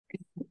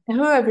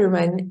Hello,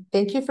 everyone.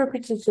 Thank you for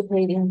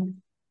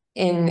participating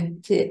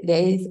in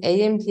today's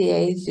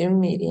AMDA Zoom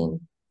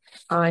meeting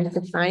on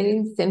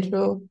defining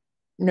central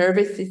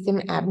nervous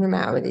system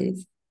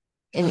abnormalities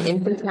in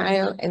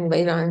infantile and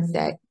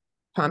late-onset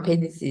Pompe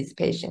disease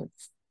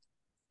patients.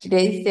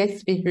 Today's guest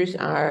speakers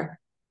are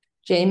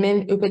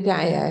Jaymin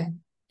Upadhyay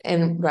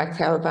and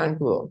Raquel van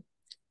Gool.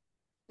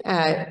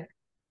 Dr.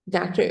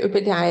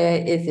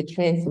 Upadhyay is a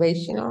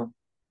translational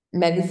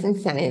medicine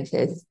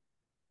scientist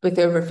with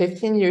over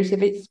 15 years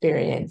of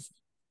experience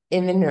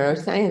in the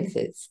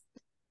neurosciences.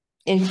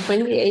 In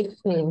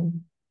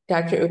 2018,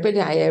 Dr.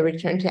 Upadhyay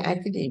returned to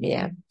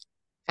academia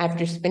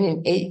after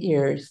spending 8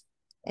 years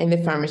in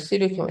the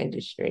pharmaceutical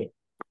industry.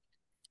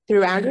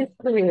 Throughout his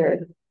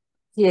career,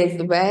 he has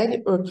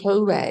led or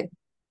co-led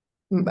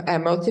a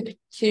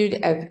multitude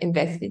of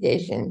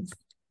investigations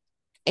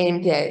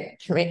aimed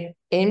at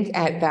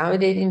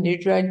validating new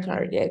drug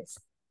targets,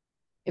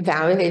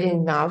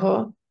 validating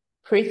novel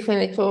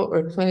preclinical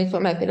or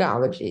clinical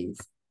methodologies,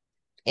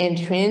 and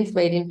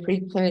translating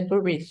preclinical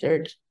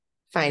research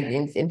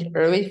findings into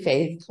early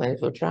phase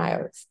clinical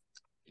trials.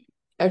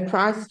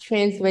 Across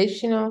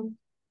translational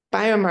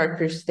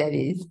biomarker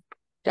studies,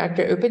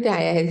 Dr.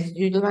 Upadhyay has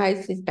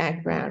utilized his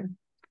background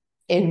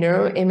in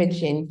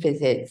neuroimaging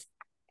physics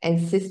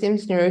and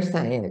systems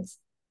neuroscience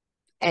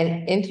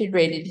and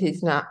integrated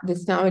this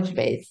knowledge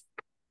base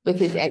with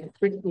his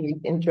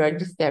expertise in drug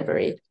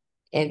discovery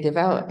and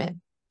development.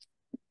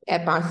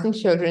 At Boston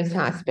Children's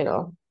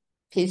Hospital,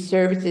 he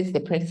serves as the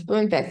principal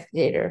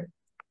investigator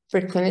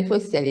for clinical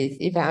studies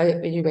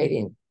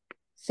evaluating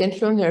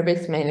central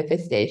nervous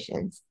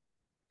manifestations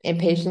in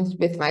patients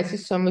with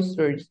lysosomal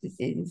storage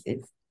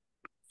diseases,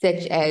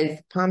 such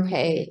as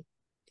Pompe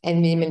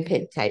and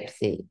Niemann-Pick type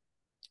C.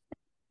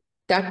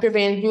 Dr.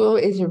 Van Gool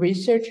is a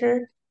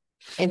researcher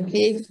and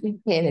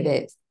PhD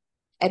candidate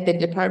at the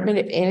Department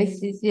of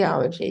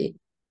Anesthesiology,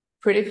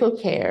 Critical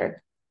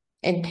Care,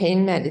 and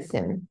Pain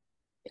Medicine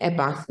at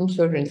Boston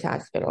Children's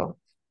Hospital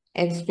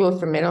and School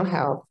for Mental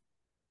Health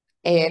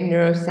and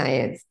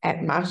Neuroscience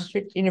at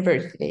Maastricht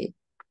University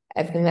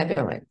of the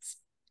Netherlands.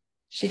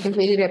 She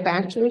completed a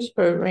bachelor's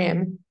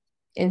program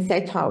in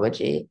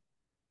psychology,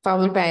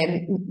 followed by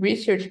a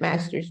research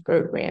master's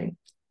program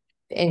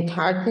in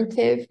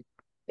cognitive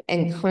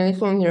and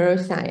clinical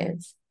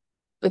neuroscience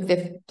with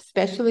a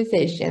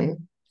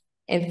specialization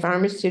in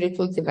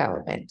pharmaceutical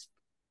development,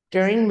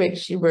 during which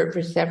she worked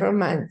for several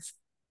months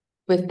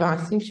with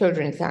Boston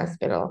Children's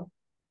Hospital,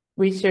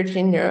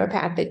 researching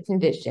neuropathic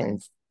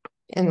conditions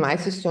and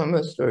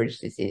lysosomal storage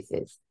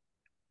diseases.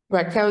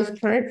 Raquel's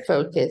current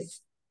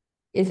focus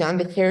is on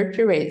the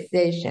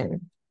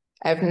characterization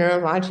of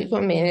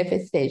neurological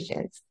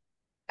manifestations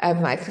of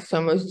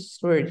lysosomal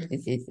storage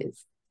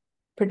diseases,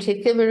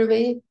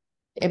 particularly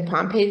in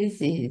Pompe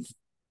disease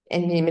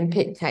and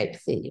Niemann-Pick type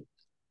C,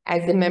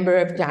 as a member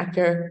of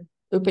Dr.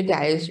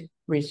 Upadhyay's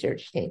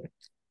research team.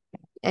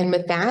 And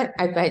with that,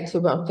 I'd like to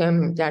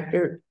welcome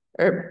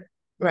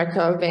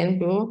Raquel van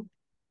Gool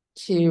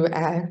to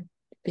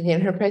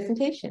begin her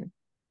presentation.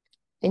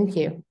 Thank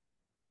you.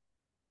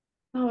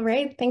 All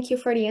right, thank you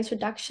for the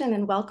introduction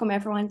and welcome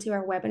everyone to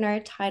our webinar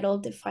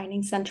titled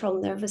Defining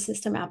Central Nervous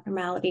System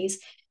Abnormalities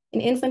in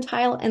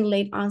Infantile and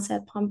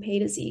Late-Onset Pompe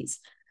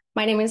Disease.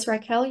 My name is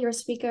Raquel, your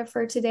speaker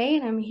for today,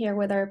 and I'm here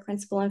with our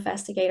principal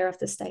investigator of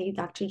the study,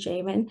 Dr.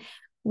 Jaymin.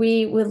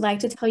 We would like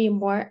to tell you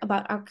more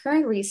about our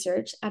current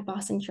research at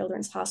Boston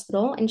Children's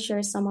Hospital and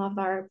share some of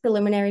our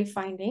preliminary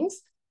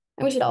findings.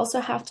 And we should also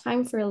have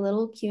time for a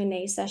little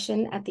Q&A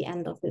session at the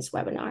end of this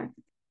webinar.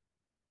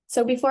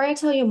 So before I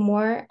tell you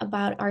more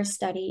about our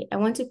study, I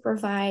want to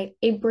provide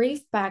a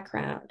brief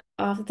background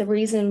of the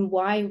reason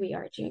why we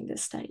are doing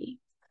this study.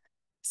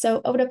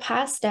 So over the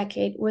past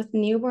decade, with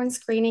newborn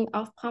screening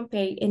of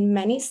Pompe in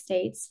many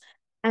states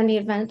and the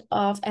advent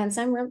of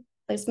enzyme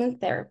replacement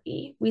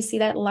therapy, we see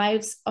that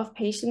lives of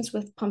patients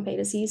with Pompe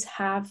disease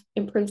have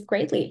improved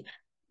greatly.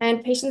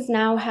 And patients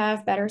now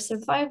have better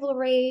survival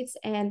rates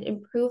and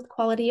improved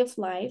quality of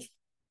life,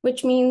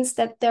 which means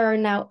that there are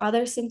now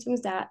other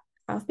symptoms that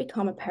have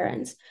become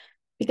apparent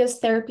because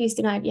therapies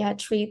do not yet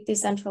treat the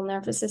central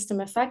nervous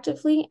system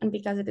effectively and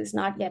because it is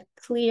not yet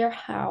clear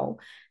how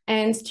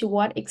and to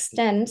what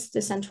extent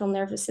the central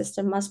nervous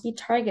system must be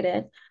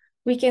targeted.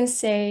 We can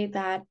say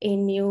that a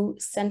new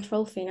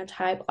central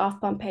phenotype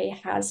of Pompe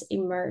has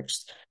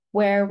emerged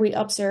where we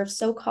observe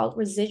so-called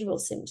residual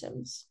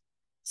symptoms.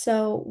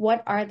 So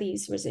what are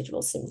these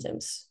residual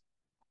symptoms?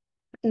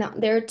 Now,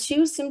 there are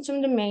two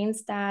symptom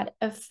domains that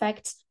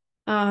affect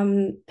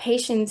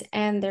patients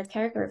and their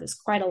caregivers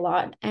quite a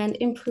lot, and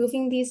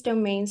improving these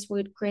domains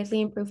would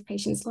greatly improve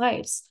patients'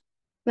 lives.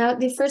 Now,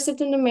 the first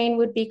symptom domain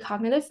would be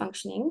cognitive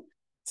functioning.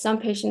 Some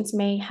patients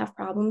may have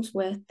problems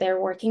with their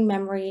working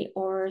memory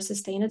or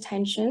sustained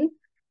attention,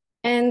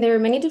 and there are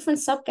many different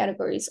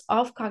subcategories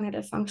of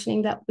cognitive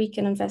functioning that we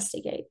can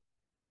investigate.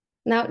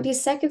 Now, the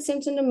second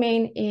symptom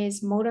domain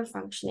is motor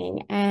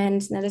functioning,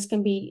 and now this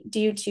can be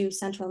due to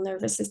central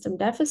nervous system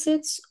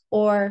deficits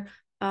or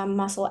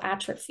muscle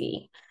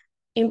atrophy.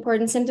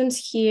 Important symptoms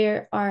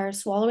here are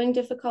swallowing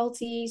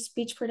difficulty,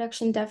 speech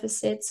production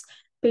deficits.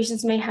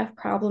 Patients may have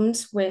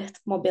problems with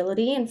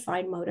mobility and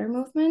fine motor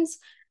movements.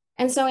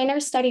 And so in our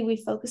study, we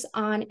focus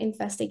on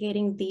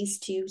investigating these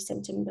two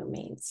symptom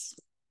domains.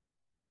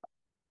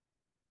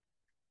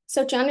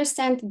 So to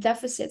understand the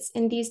deficits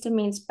in these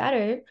domains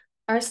better,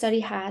 our study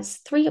has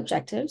three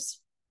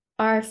objectives.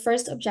 Our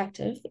first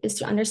objective is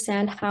to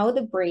understand how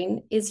the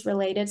brain is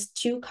related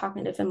to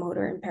cognitive and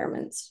motor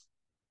impairments.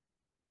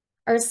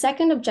 Our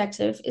second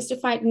objective is to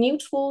find new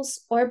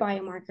tools or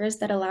biomarkers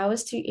that allow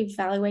us to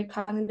evaluate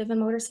cognitive and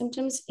motor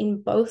symptoms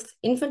in both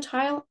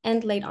infantile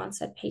and late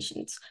onset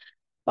patients.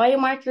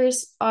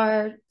 Biomarkers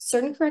are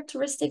certain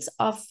characteristics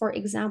of, for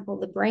example,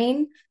 the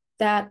brain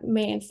that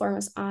may inform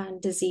us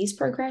on disease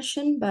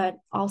progression, but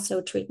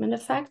also treatment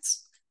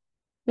effects.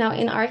 Now,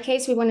 in our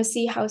case, we want to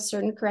see how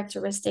certain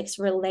characteristics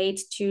relate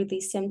to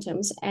these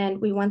symptoms,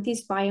 and we want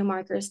these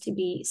biomarkers to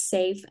be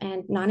safe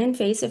and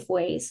non-invasive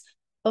ways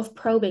of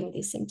probing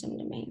these symptom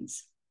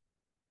domains.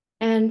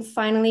 And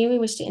finally, we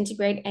wish to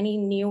integrate any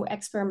new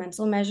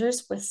experimental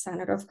measures with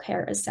standard of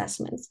care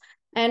assessments.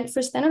 And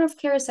for standard of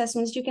care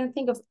assessments, you can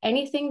think of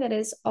anything that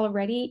is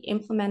already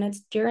implemented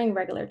during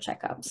regular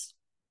checkups.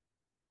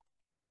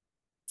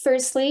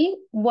 Firstly,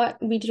 what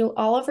we do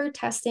all of our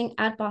testing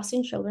at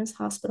Boston Children's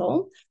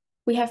Hospital.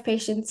 We have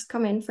patients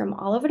come in from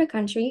all over the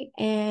country,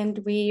 and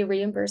we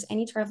reimburse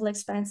any travel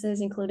expenses,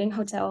 including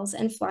hotels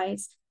and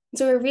flights.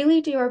 So we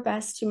really do our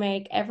best to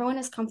make everyone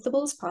as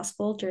comfortable as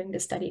possible during the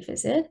study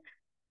visit.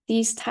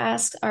 These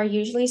tasks are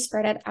usually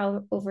spread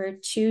out over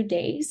 2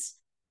 days.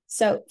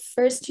 So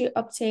first, to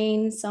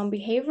obtain some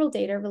behavioral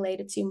data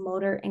related to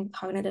motor and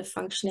cognitive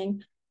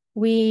functioning,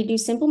 we do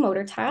simple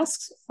motor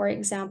tasks, for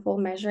example,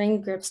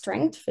 measuring grip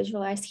strength,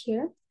 visualized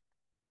here.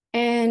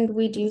 And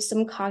we do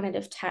some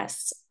cognitive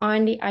tests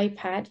on the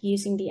iPad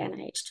using the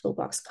NIH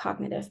Toolbox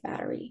Cognitive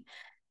Battery.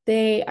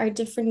 They are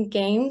different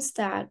games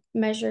that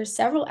measure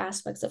several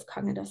aspects of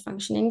cognitive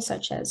functioning,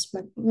 such as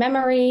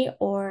memory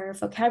or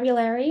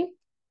vocabulary.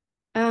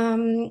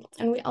 And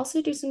we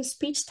also do some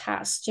speech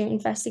tasks to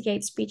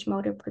investigate speech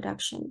motor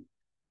production.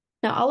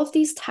 Now, all of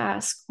these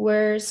tasks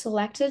were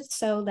selected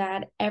so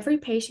that every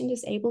patient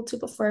is able to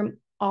perform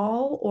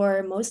all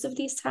or most of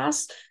these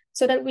tasks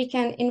so that we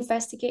can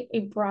investigate a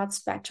broad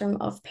spectrum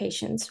of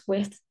patients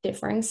with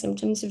differing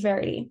symptom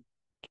severity.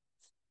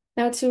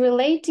 Now, to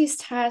relate these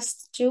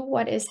tasks to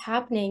what is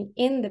happening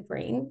in the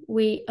brain,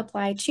 we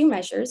apply two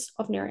measures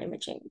of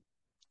neuroimaging.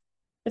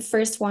 The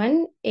first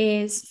one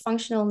is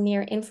functional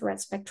near-infrared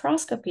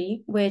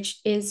spectroscopy, which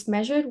is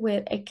measured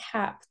with a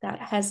cap that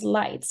has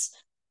lights.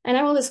 And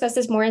I will discuss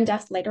this more in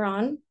depth later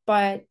on,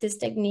 but this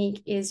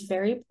technique is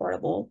very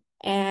portable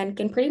and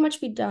can pretty much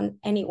be done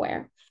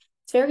anywhere.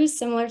 It's very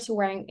similar to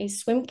wearing a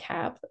swim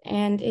cap,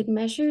 and it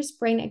measures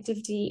brain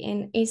activity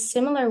in a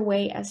similar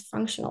way as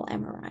functional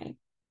MRI.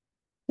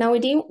 Now, we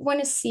do want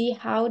to see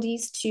how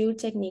these two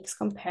techniques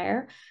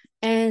compare,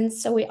 and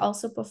so we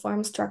also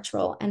perform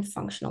structural and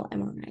functional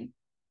MRI.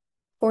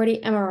 For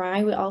the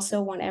MRI, we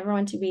also want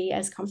everyone to be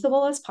as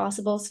comfortable as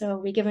possible, so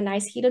we give a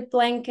nice heated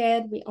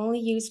blanket. We only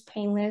use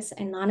painless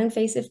and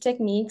non-invasive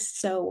techniques,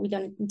 so we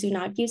do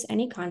not use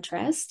any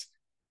contrast.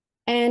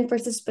 And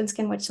participants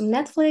can watch some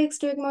Netflix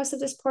during most of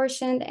this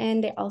portion,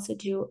 and they also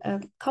do a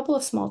couple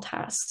of small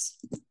tasks.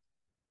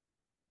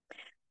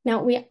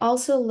 Now, we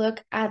also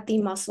look at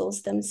the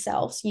muscles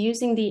themselves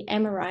using the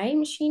MRI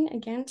machine,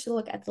 again, to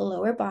look at the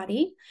lower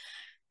body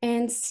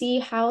and see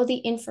how the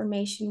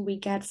information we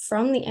get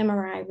from the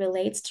MRI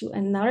relates to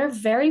another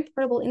very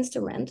portable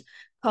instrument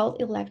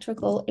called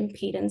electrical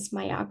impedance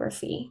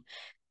myography,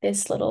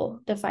 this little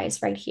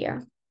device right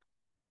here.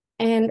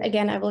 And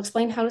again, I will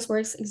explain how this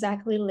works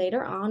exactly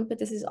later on, but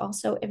this is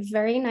also a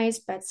very nice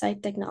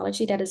bedside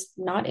technology that is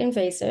not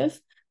invasive,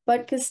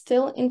 but can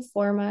still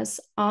inform us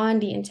on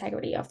the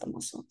integrity of the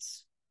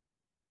muscles.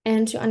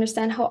 And to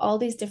understand how all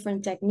these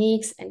different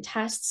techniques and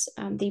tests,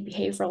 the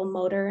behavioral,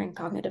 motor, and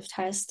cognitive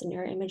tests, the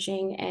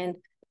neuroimaging, and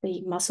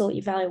the muscle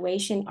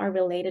evaluation are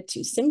related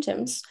to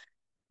symptoms,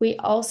 we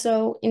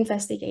also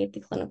investigate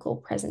the clinical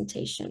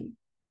presentation.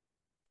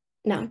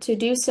 Now, to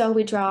do so,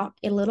 we draw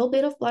a little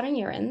bit of blood and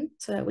urine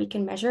so that we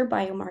can measure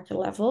biomarker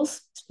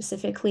levels,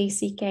 specifically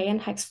CK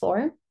and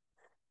HEX4.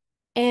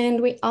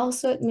 And we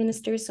also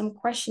administer some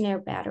questionnaire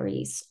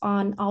batteries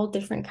on all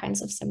different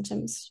kinds of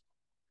symptoms.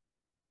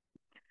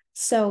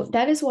 So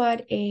that is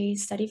what a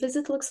study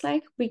visit looks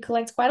like. We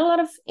collect quite a lot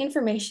of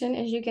information,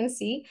 as you can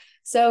see.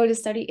 So the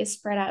study is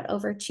spread out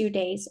over 2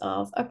 days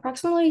of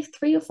approximately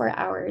 3 to 4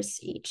 hours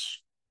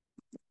each.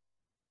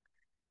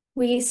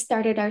 We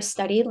started our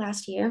study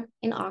last year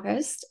in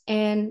August.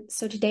 And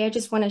so today I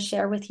just want to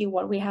share with you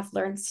what we have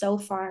learned so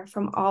far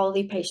from all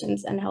the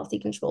patients and healthy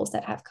controls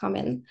that have come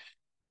in.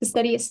 The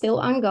study is still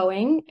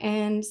ongoing,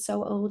 and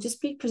so I will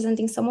just be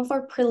presenting some of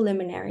our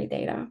preliminary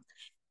data.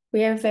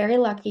 We are very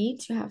lucky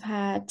to have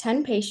had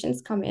 10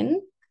 patients come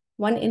in,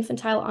 1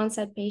 infantile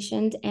onset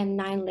patient and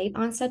 9 late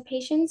onset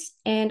patients,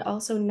 and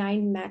also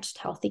 9 matched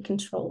healthy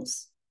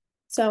controls.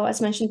 So as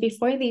mentioned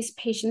before, these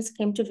patients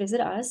came to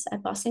visit us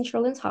at Boston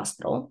Children's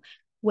Hospital.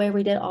 where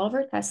we did all of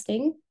our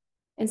testing.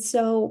 And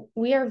so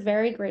we are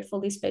very grateful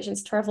these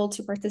patients traveled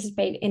to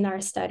participate in our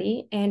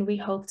study, and we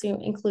hope to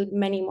include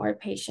many more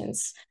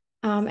patients.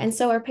 And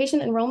so our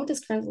patient enrollment is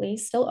currently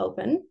still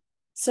open.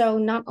 So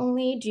not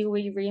only do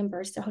we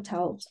reimburse the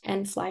hotels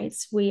and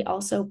flights, we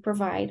also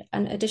provide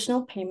an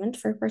additional payment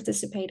for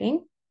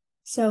participating.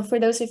 So for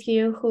those of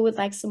you who would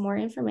like some more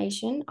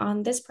information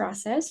on this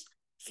process,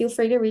 feel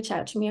free to reach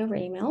out to me over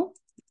email.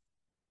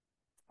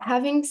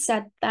 Having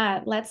said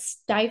that,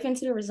 let's dive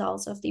into the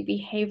results of the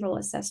behavioral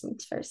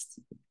assessment first.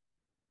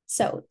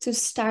 So to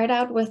start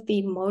out with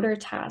the motor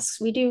tasks,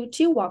 we do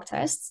 2 walk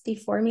tests, the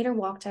 4-meter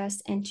walk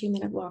test and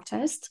 2-minute walk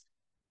test.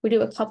 We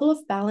do a couple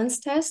of balance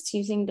tests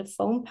using the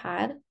foam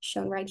pad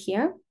shown right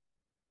here.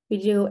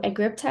 We do a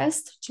grip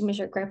test to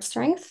measure grip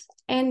strength,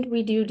 and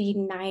we do the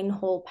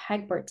 9-hole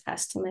pegboard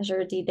test to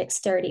measure the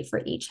dexterity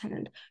for each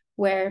hand,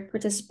 where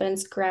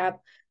participants grab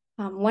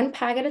 1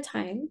 peg at a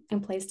time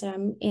and place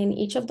them in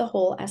each of the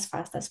hole as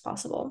fast as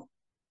possible.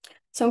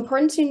 So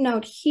important to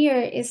note here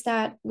is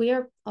that we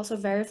are also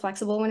very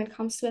flexible when it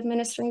comes to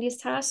administering these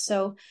tasks.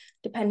 So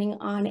depending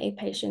on a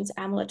patient's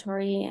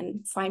ambulatory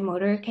and fine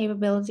motor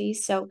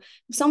capabilities. So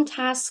if some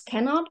tasks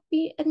cannot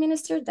be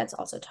administered, that's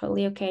also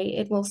totally okay.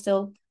 It will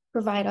still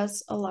provide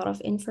us a lot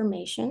of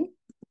information.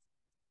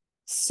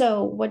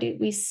 So what did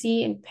we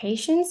see in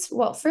patients?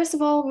 Well, first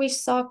of all, we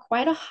saw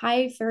quite a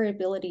high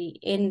variability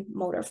in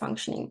motor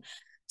functioning.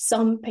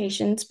 Some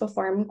patients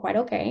perform quite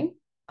okay.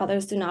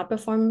 Others do not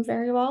perform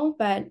very well,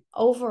 but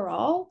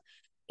overall,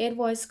 it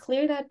was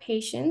clear that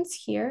patients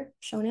here,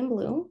 shown in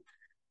blue,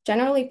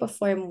 generally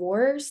perform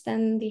worse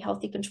than the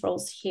healthy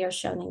controls here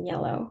shown in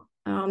yellow.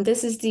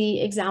 This is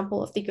the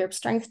example of the grip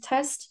strength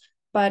test,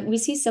 but we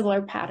see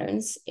similar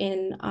patterns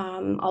in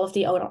all of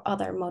the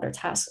other motor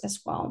tasks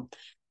as well.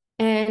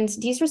 And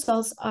these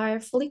results are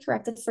fully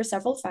corrected for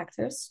several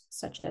factors,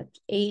 such as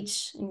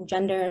age and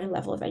gender and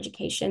level of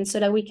education, so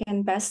that we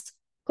can best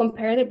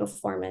compare the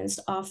performance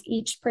of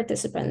each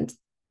participant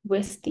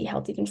with the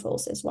healthy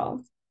controls as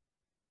well.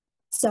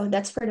 So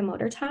that's for the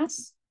motor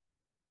tasks.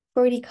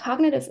 For the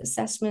cognitive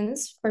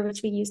assessments, for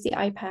which we use the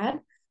iPad,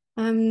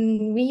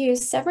 we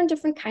use 7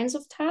 different kinds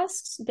of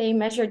tasks. They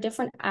measure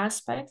different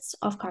aspects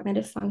of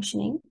cognitive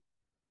functioning.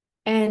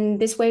 And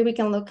this way we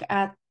can look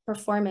at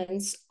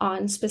performance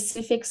on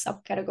specific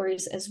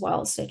subcategories as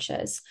well, such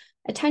as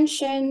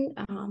attention,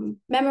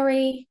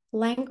 memory,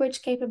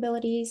 language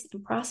capabilities,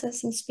 and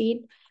processing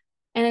speed.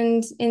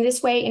 And in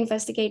this way,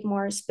 investigate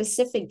more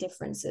specific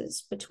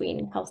differences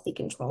between healthy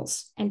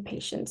controls and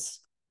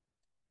patients.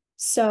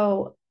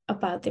 So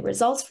about the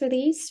results for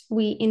these,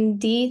 we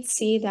indeed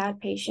see that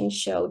patients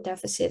show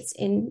deficits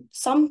in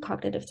some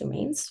cognitive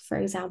domains, for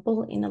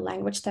example, in a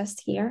language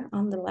test here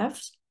on the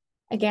left.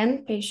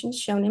 Again, patients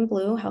shown in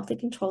blue, healthy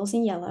controls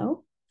in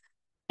yellow,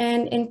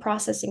 and in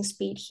processing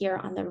speed here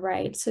on the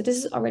right. So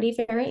this is already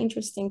very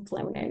interesting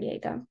preliminary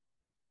data.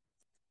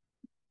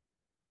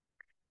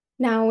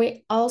 Now,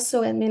 we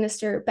also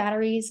administer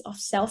batteries of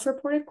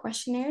self-reported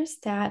questionnaires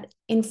that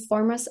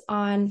inform us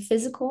on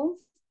physical,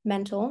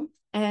 mental,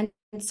 and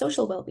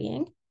social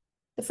well-being.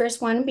 The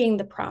first one being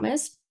the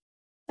PROMISE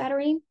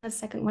battery, the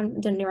second one,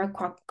 the Neuro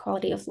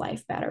Quality of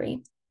Life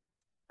battery.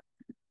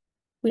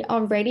 We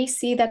already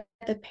see that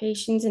the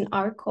patients in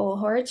our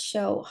cohort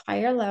show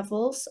higher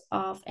levels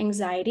of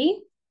anxiety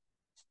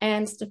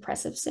and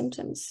depressive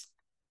symptoms.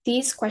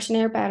 These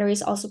questionnaire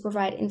batteries also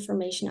provide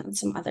information on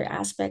some other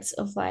aspects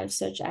of life,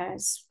 such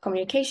as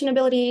communication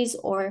abilities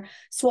or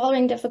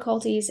swallowing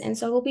difficulties. And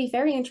so it will be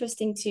very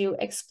interesting to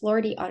explore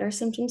the other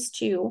symptoms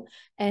too,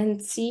 and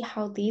see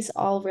how these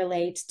all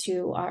relate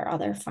to our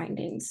other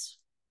findings.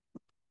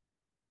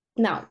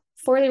 Now,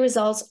 for the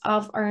results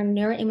of our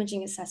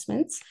neuroimaging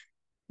assessments,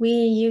 we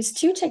use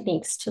 2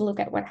 techniques to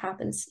look at what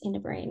happens in the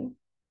brain.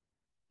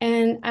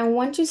 And I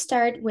want to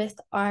start with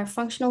our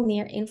functional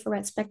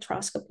near-infrared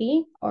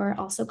spectroscopy, or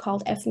also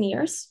called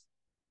FNIRS.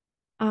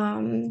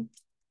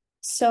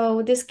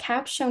 So this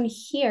cap shown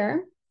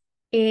here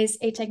is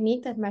a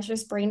technique that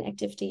measures brain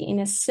activity in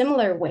a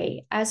similar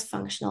way as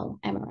functional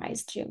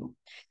MRIs do.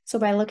 So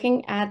by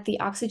looking at the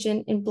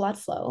oxygen in blood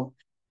flow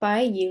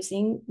by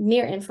using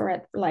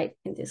near-infrared light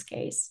in this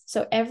case.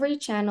 So every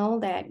channel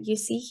that you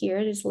see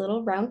here, these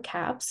little round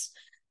caps,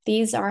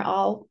 these are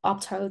all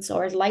optodes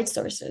or light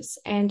sources,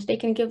 and they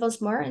can give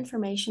us more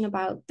information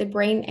about the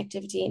brain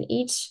activity in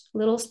each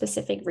little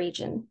specific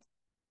region.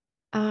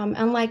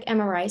 Unlike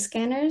MRI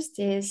scanners,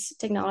 this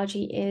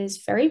technology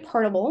is very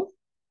portable.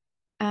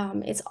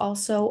 It's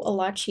also a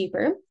lot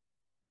cheaper,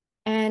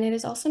 and it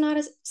is also not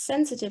as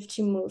sensitive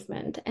to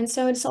movement. And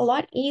so it's a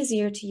lot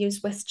easier to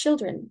use with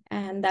children,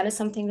 and that is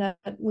something that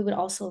we would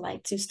also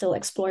like to still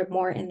explore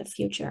more in the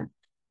future.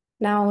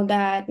 Now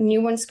that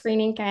newborn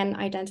screening can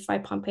identify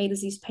Pompe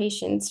disease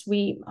patients,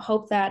 we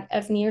hope that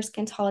FNIRS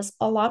can tell us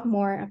a lot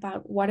more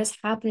about what is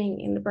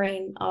happening in the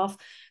brain of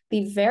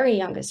the very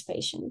youngest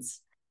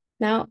patients.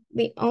 Now,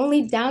 the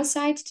only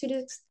downside to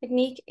this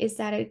technique is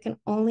that it can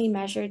only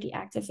measure the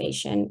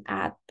activation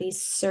at the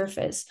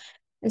surface.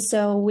 And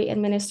so we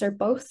administer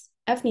both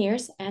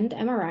FNIRS and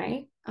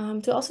MRI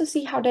to also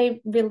see how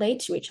they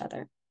relate to each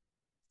other.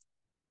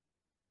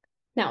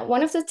 Now,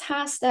 one of the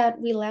tasks that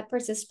we let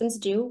participants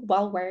do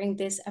while wearing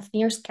this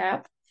Afneer's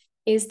cap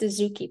is the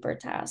zookeeper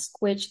task,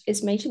 which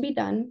is made to be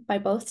done by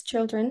both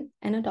children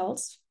and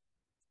adults.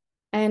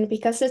 And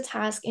because the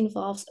task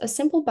involves a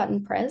simple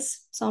button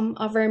press, some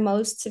of our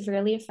most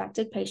severely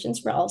affected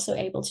patients were also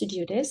able to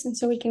do this. And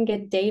so we can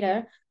get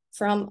data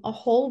from a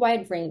whole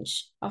wide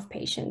range of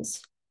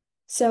patients.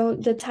 So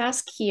the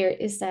task here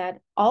is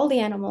that all the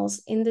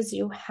animals in the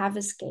zoo have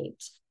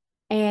escaped,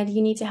 and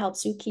you need to help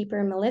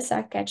zookeeper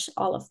Melissa catch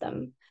all of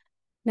them.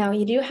 Now,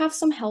 you do have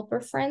some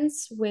helper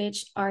friends,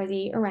 which are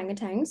the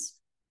orangutans.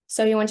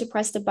 So you want to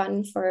press the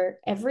button for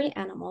every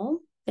animal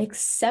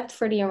except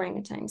for the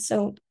orangutan.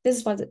 So this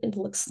is what it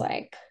looks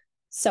like.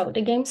 So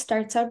the game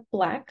starts out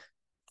black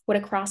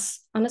with a cross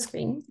on the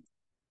screen.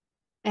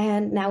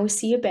 And now we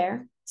see a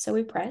bear, so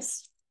we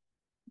press.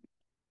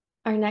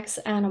 Our next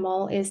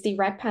animal is the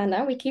red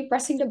panda. We keep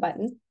pressing the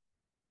button.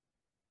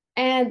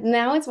 And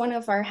now it's one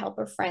of our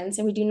helper friends,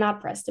 and we do not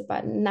press the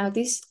button. Now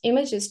these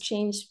images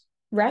change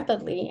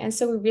rapidly, and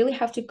so we really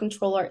have to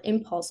control our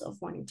impulse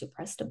of wanting to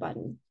press the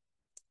button.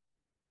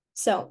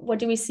 So what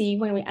do we see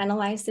when we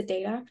analyze the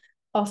data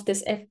of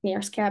this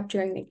Afneer's cap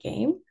during the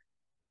game?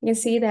 You can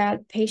see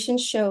that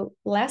patients show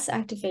less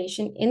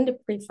activation in the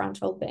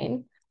prefrontal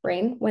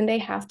brain when they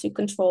have to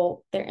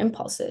control their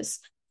impulses,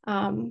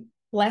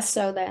 less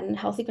so than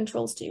healthy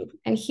controls do.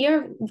 And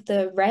here,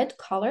 the red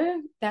color,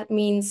 that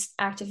means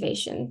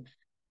activation.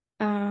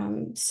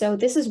 So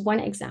this is one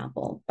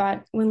example,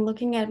 but when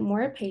looking at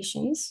more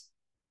patients,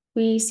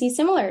 we see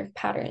similar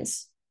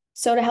patterns.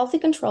 So the healthy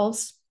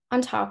controls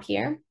on top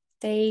here,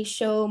 they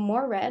show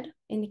more red,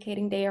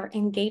 indicating they are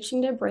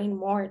engaging their brain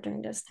more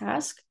during this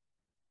task.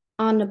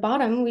 On the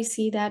bottom, we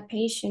see that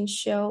patients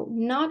show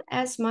not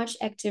as much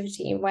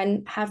activity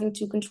when having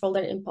to control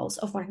their impulse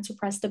of wanting to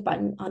press the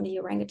button on the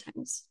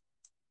orangutans.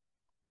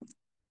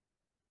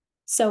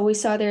 So we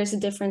saw there's a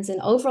difference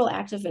in overall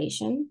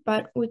activation,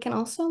 but we can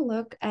also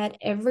look at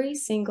every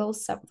single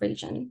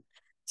subregion.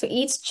 So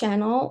each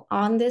channel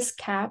on this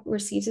cap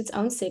receives its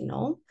own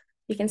signal.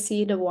 You can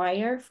see the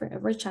wire for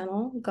every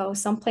channel go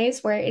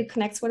someplace where it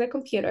connects with a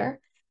computer.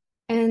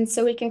 And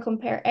so we can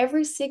compare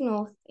every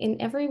signal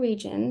in every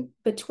region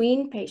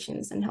between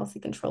patients and healthy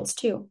controls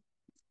too.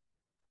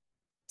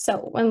 So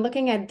when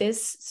looking at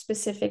this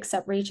specific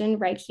subregion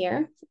right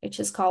here, which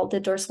is called the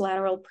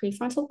dorsolateral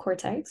prefrontal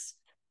cortex,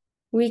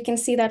 we can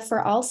see that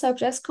for all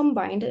subjects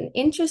combined, an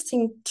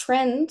interesting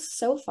trend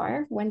so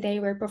far when they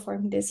were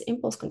performing this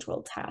impulse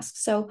control task.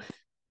 So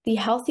the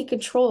healthy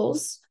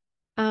controls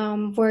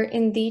were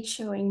indeed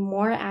showing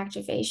more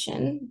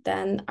activation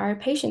than our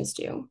patients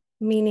do,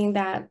 meaning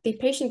that the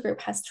patient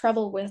group has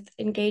trouble with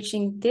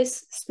engaging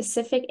this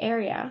specific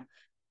area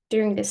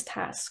during this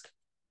task.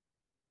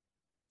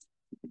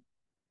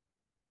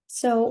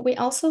 So we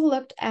also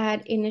looked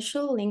at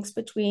initial links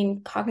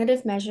between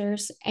cognitive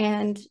measures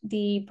and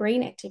the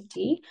brain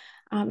activity,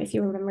 if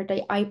you remember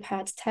the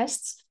iPad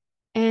tests.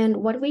 And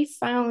what we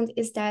found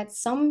is that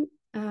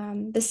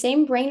the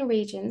same brain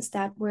regions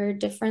that were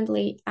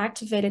differently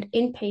activated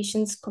in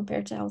patients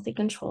compared to healthy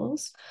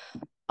controls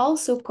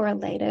also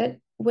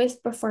correlated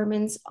with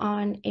performance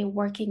on a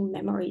working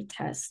memory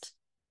test.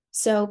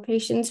 So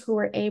patients who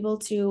were able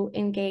to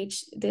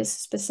engage this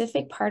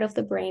specific part of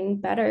the brain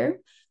better,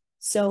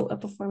 so a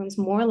performance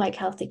more like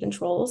healthy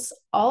controls,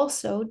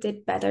 also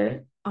did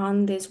better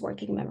on this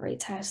working memory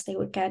test. They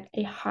would get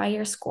a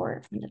higher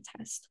score on the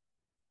test.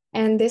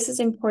 And this is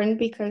important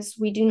because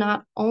we do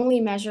not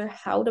only measure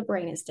how the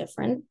brain is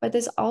different, but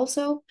this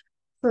also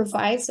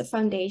provides a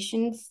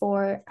foundation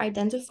for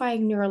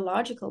identifying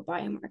neurological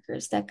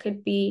biomarkers that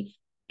could be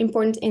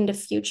important in the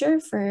future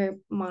for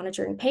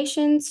monitoring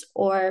patients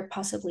or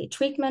possibly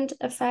treatment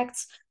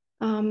effects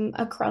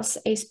across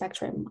a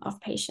spectrum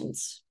of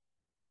patients.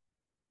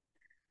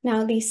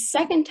 Now, the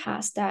second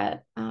task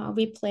that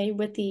we play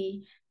with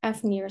the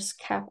Afneer's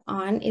cap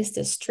on is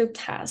the Stroop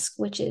task,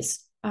 which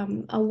is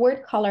a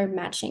word color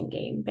matching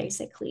game,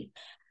 basically.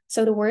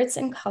 So the words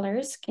and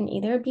colors can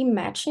either be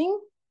matching,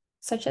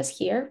 such as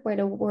here, where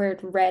the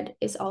word red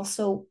is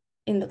also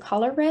in the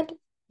color red,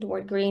 the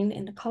word green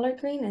in the color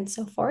green, and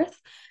so forth.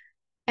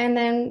 And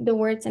then the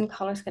words and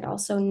colors could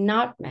also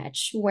not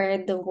match,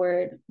 where the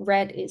word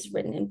red is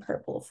written in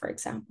purple, for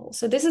example.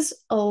 So this is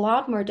a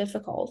lot more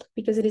difficult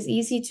because it is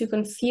easy to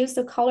confuse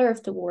the color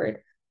of the word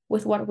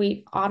with what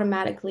we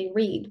automatically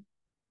read.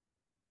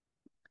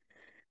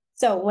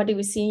 So what do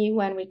we see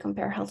when we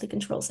compare healthy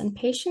controls and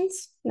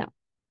patients? Now,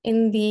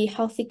 in the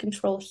healthy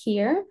control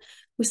here,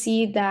 we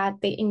see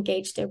that they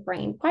engage their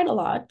brain quite a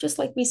lot, just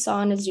like we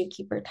saw in the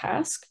zookeeper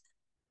task.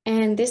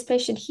 And this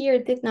patient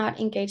here did not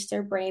engage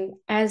their brain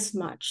as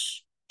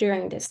much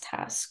during this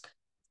task.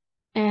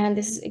 And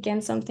this is,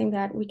 again, something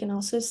that we can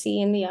also see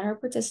in the other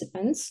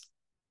participants.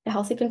 The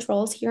healthy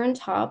controls here on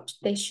top,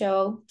 they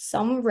show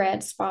some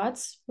red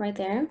spots right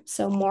there,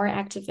 so more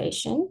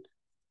activation.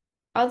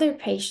 Other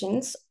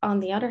patients, on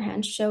the other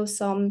hand, show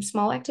some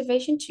small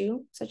activation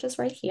too, such as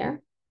right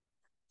here.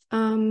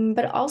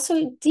 but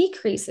also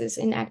decreases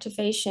in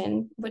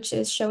activation, which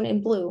is shown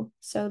in blue.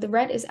 So the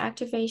red is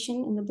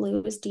activation and the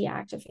blue is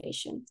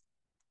deactivation.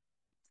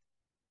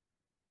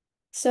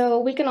 So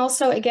we can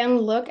also, again,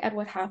 look at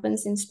what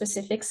happens in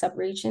specific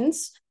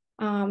subregions.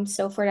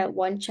 So for that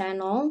one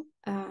channel,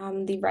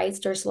 the right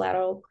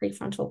dorsolateral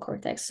prefrontal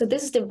cortex. So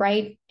this is the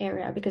right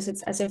area because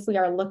it's as if we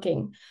are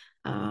looking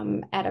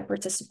at a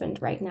participant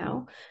right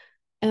now.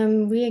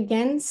 We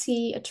again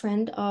see a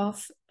trend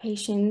of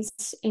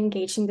patients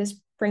engaging this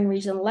brain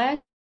region less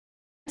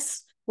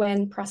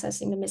when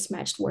processing the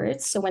mismatched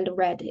words. So when the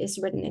red is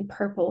written in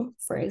purple,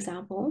 for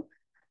example.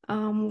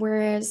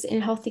 Whereas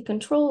in healthy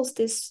controls,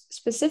 this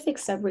specific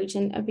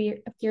subregion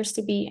appears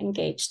to be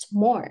engaged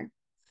more.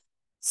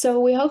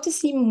 So we hope to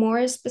see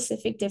more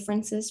specific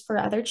differences for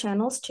other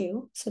channels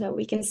too, so that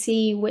we can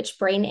see which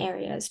brain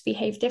areas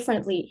behave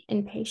differently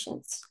in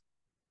patients.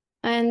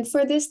 And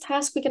for this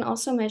task, we can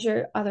also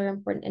measure other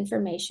important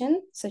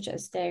information, such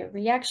as their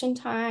reaction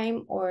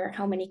time or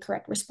how many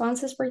correct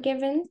responses were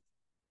given.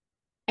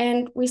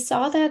 And we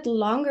saw that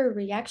longer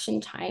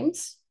reaction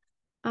times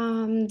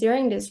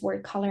during this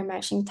word color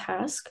matching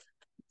task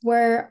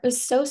were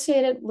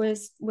associated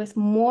with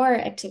more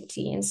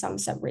activity in some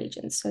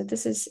subregions. So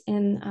this is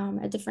in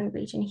a different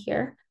region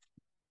here.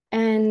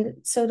 And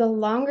so the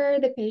longer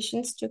the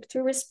patients took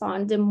to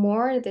respond, the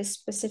more this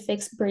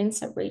specific brain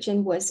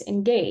subregion was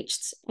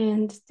engaged.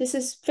 And this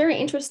is very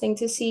interesting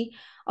to see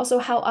also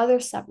how other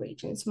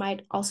subregions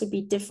might also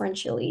be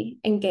differentially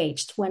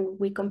engaged when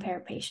we compare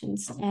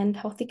patients and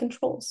healthy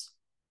controls.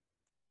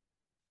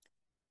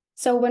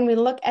 So when we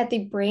look at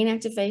the brain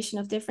activation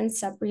of different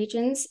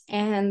subregions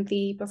and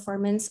the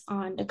performance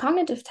on the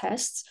cognitive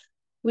tests,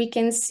 we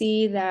can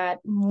see that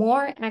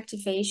more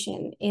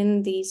activation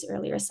in these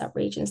earlier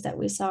subregions that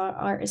we saw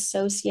are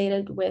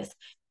associated with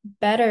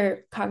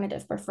better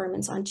cognitive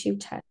performance on two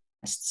tests.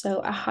 So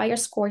a higher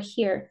score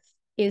here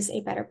is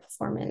a better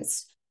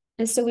performance.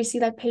 And so we see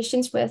that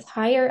patients with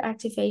higher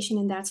activation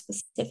in that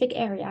specific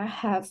area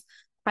have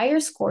higher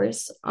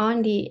scores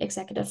on the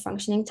executive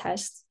functioning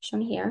test,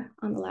 shown here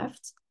on the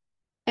left.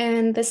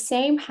 And the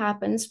same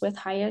happens with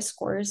higher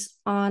scores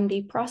on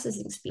the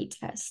processing speed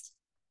test.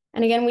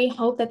 And again, we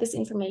hope that this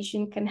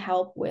information can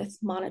help with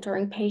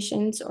monitoring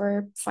patients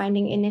or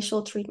finding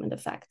initial treatment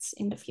effects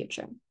in the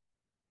future.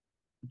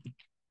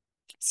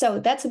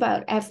 So that's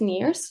about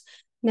FNIRS.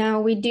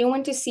 Now, we do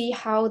want to see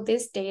how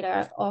this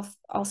data of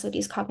also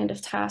these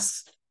cognitive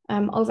tasks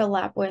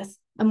overlap with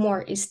a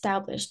more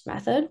established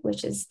method,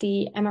 which is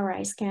the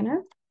MRI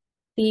scanner.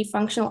 The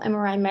functional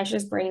MRI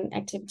measures brain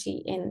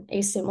activity in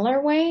a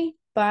similar way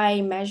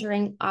by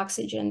measuring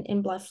oxygen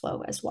in blood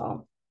flow as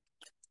well.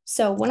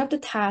 So one of the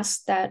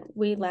tasks that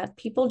we let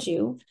people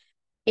do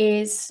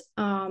is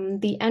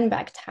the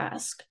NBAC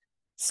task.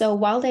 So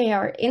while they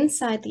are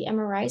inside the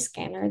MRI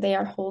scanner, they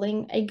are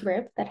holding a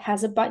grip that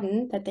has a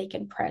button that they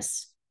can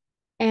press.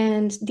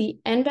 And the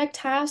NBAC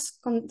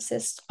task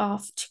consists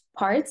of two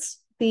parts.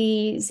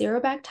 The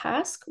zero-back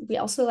task, we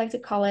also like to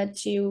call it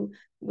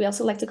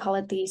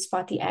the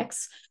spot the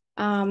X,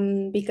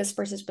 because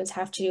participants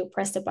have to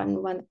press the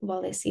button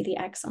while they see the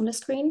X on the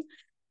screen.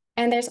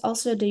 And there's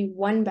also the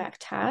one-back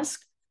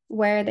task,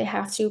 where they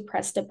have to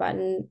press the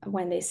button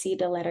when they see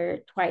the letter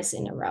twice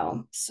in a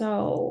row.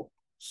 So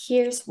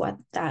here's what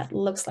that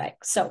looks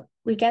like. So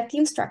we get the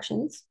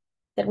instructions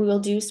that we will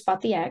do spot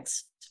the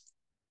X.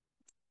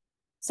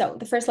 So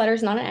the first letter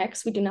is not an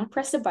X. We do not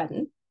press the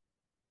button.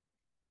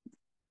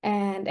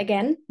 And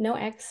again, no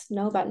X,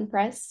 no button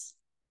press.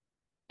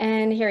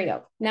 And here we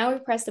go. Now we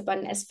press the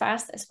button as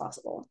fast as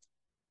possible.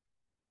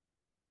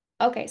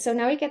 Okay, so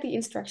now we get the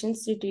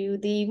instructions to do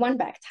the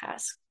one-back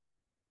task.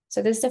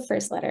 So this is the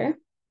first letter.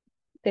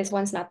 This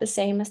one's not the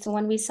same as the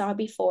one we saw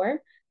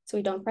before. So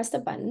we don't press the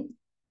button.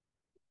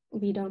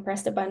 We don't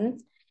press the button.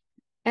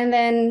 And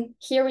then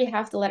here we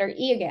have the letter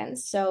E again.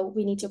 So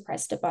we need to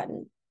press the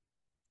button.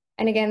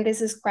 And again,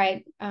 this is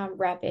quite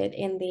rapid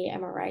in the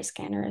MRI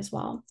scanner as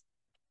well.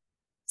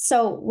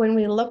 So when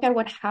we look at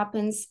what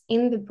happens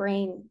in the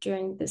brain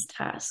during this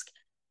task,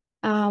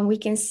 we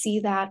can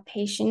see that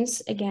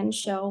patients, again,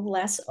 show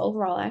less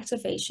overall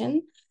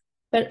activation,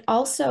 but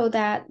also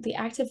that the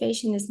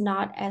activation is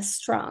not as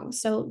strong.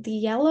 So the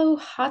yellow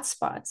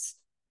hotspots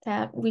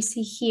that we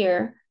see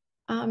here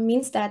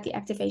means that the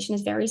activation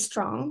is very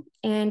strong,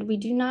 and we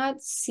do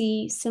not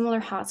see similar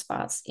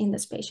hotspots in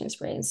this patient's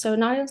brain. So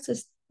not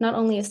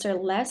only is there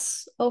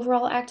less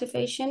overall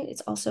activation,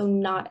 it's also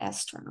not as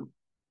strong.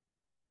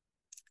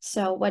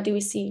 So what do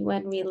we see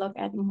when we look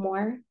at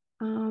more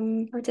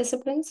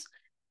participants?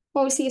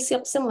 Well, we see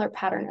a similar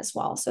pattern as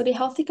well. So the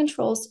healthy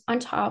controls on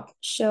top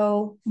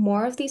show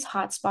more of these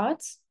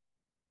hotspots,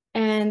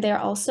 and they're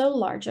also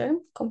larger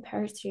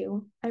compared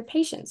to our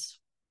patients.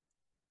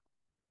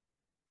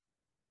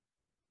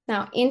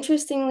 Now,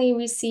 interestingly,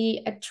 we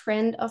see a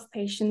trend of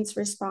patients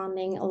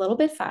responding a little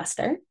bit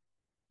faster,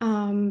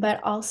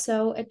 but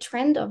also a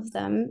trend of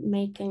them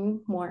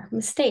making more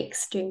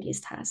mistakes during these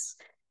tasks.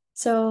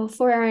 So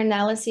for our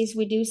analyses,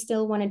 we do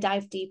still want to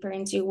dive deeper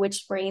into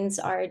which brains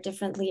are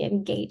differently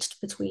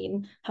engaged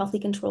between healthy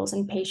controls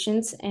and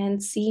patients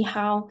and see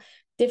how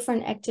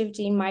different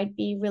activity might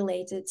be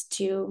related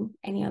to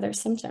any other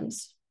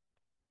symptoms.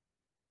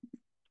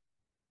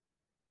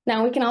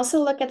 Now, we can also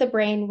look at the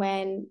brain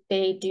when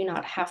they do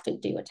not have to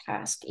do a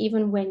task.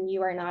 Even when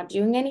you are not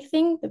doing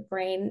anything, the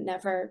brain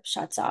never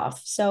shuts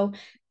off. So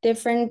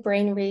different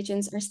brain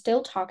regions are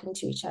still talking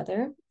to each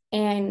other,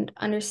 and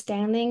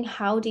understanding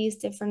how these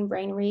different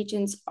brain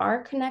regions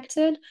are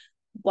connected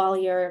while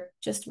you're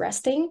just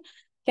resting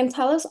can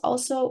tell us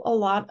also a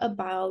lot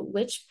about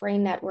which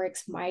brain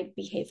networks might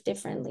behave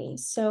differently.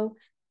 So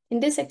in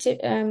this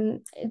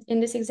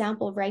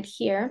example right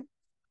here,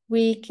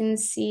 we can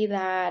see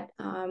that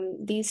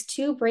these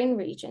two brain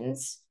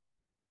regions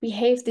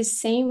behave the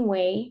same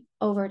way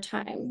over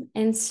time.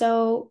 And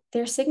so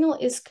their signal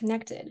is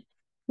connected,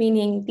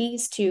 meaning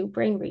these two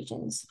brain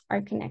regions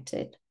are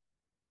connected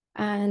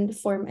and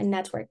form a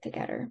network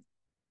together.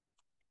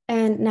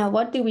 And now,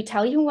 what do we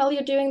tell you while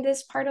you're doing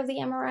this part of the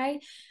MRI?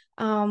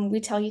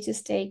 We tell you to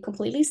stay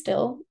completely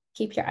still,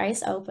 keep your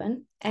eyes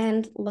open,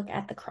 and look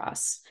at the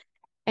cross.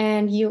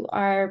 And you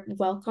are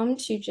welcome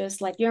to just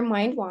let your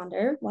mind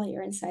wander while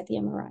you're inside the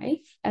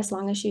MRI, as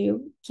long as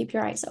you keep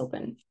your eyes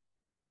open.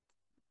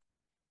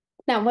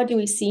 Now, what do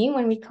we see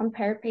when we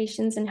compare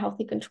patients and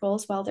healthy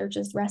controls while they're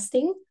just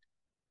resting?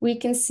 We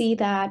can see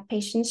that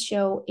patients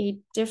show a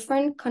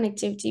different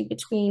connectivity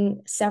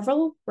between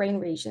several brain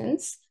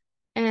regions.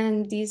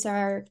 And these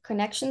are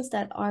connections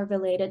that are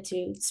related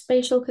to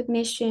spatial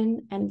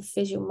cognition and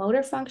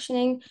visuomotor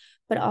functioning,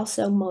 but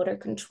also motor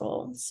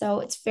control.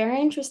 So it's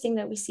very interesting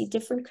that we see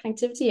different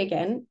connectivity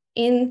again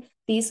in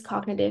these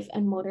cognitive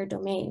and motor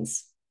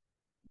domains.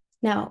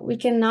 Now, we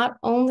can not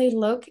only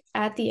look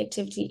at the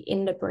activity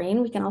in the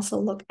brain, we can also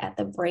look at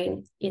the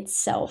brain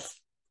itself.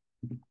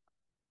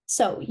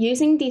 So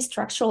using the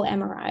structural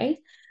MRI,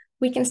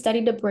 we can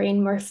study the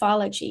brain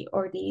morphology,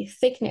 or the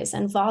thickness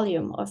and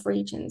volume of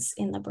regions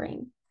in the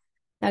brain.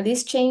 Now,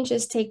 these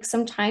changes take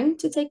some time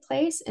to take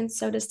place, and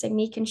so this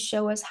technique can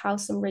show us how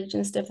some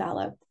regions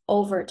develop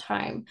over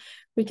time.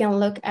 We can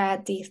look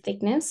at the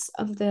thickness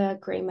of the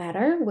gray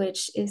matter,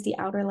 which is the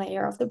outer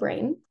layer of the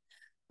brain,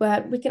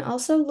 but we can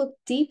also look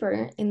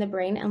deeper in the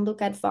brain and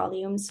look at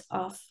volumes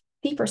of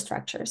deeper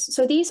structures.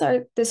 So these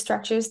are the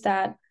structures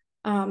that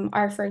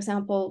are, for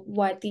example,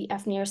 what the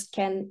FNIRS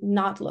can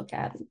not look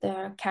at,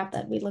 the cap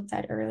that we looked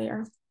at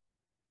earlier.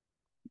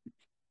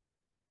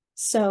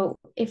 So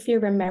if you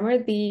remember,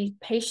 the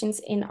patients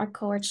in our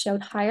cohort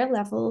showed higher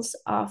levels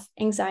of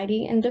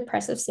anxiety and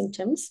depressive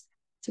symptoms.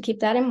 So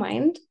keep that in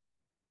mind.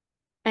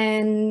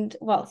 And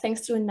well, thanks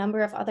to a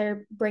number of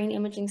other brain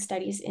imaging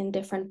studies in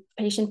different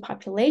patient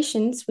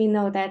populations, we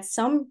know that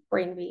some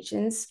brain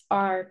regions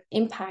are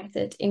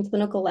impacted in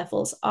clinical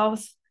levels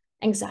of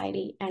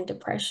anxiety and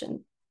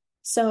depression.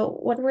 So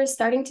what we're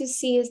starting to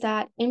see is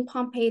that in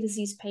Pompe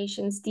disease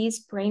patients, these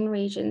brain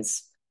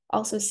regions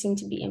also seem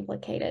to be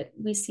implicated.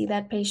 We see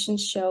that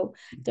patients show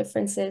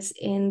differences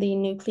in the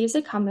nucleus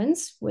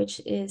accumbens,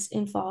 which is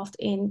involved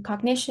in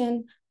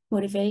cognition,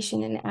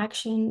 motivation, and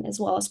action,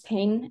 as well as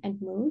pain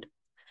and mood.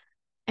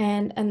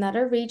 And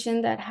another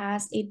region that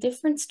has a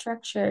different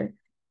structure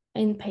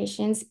in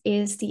patients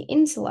is the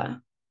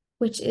insula,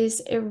 which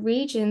is a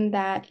region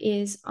that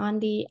is on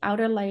the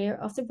outer layer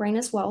of the brain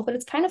as well, but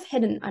it's kind of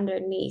hidden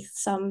underneath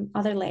some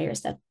other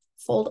layers that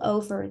fold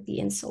over the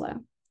insula.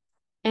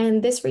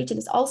 And this region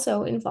is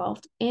also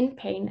involved in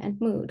pain and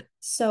mood.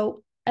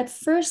 So at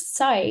first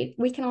sight,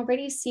 we can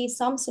already see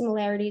some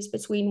similarities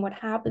between what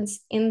happens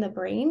in the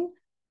brain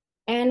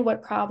and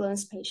what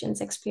problems patients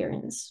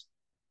experience.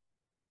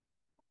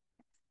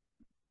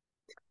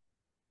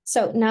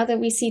 So now that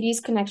we see these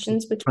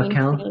connections between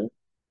Raquel, pain,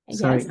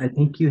 sorry, yes. I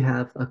think you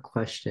have a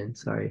question.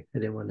 Sorry, I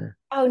didn't want to.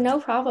 Oh, no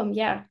problem.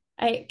 Yeah.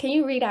 Can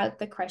you read out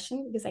the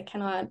question, because I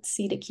cannot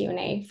see the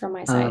Q&A from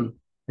my side?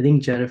 I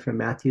think Jennifer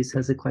Matthews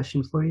has a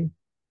question for you.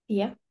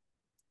 Yeah.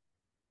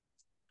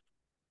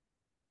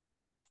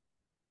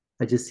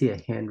 I just see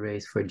a hand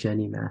raised for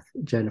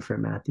Jennifer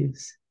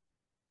Matthews.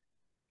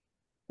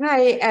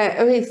 Hi,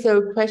 okay,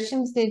 so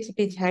questions need to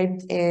be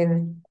typed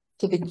in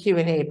to the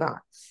Q&A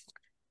box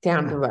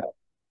down below.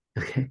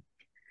 Okay.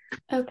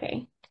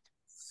 Okay.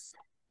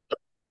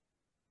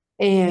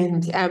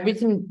 And we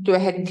can go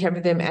ahead and cover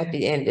them at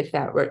the end if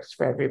that works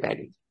for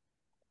everybody.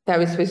 That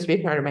was supposed to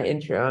be part of my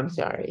intro, I'm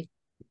sorry.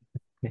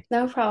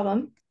 No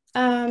problem.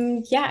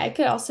 Yeah, I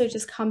could also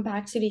just come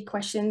back to the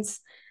questions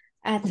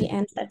at the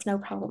end. That's no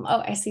problem.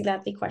 Oh, I see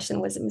that the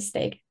question was a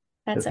mistake.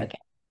 That's okay.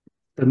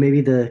 But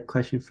maybe the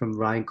question from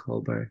Ryan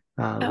Colbert,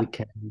 we Oh,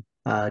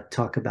 can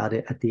talk about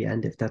it at the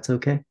end if that's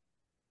okay.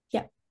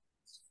 yeah,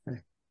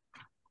 Right.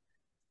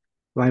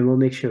 Ryan, we'll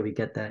make sure we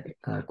get that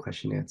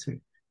question answered.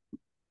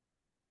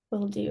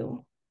 will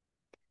do.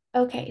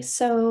 Okay,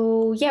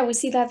 so yeah, we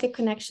see that the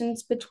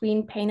connections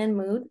between pain and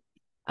mood,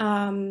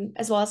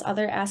 as well as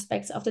other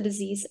aspects of the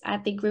disease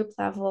at the group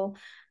level,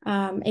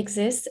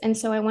 exist. And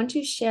so I want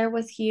to share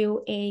with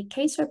you a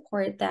case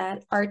report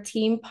that our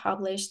team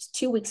published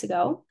 2 weeks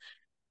ago.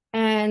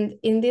 And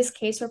in this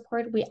case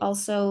report, we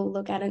also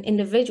look at an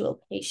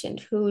individual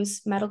patient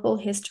whose medical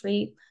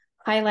history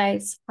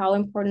highlights how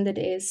important it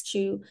is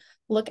to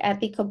look at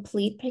the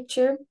complete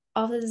picture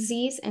of the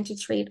disease and to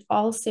treat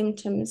all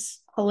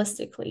symptoms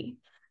holistically.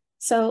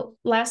 So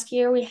last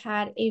year, we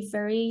had a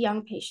very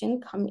young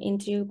patient come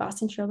into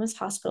Boston Children's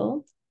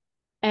Hospital,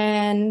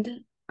 and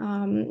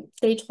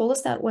they told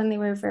us that when they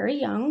were very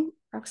young,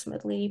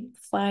 approximately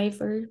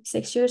 5 or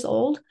 6 years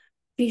old,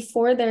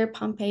 before their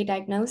Pompe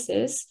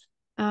diagnosis,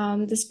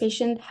 this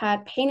patient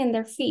had pain in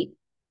their feet,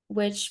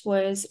 which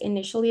was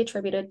initially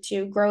attributed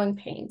to growing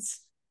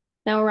pains.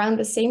 Now, around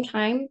the same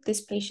time,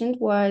 this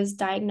patient was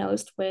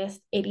diagnosed with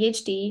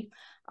ADHD,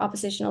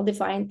 oppositional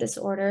defiant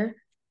disorder,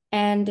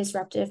 and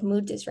disruptive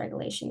mood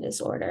dysregulation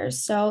disorder.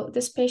 So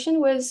this patient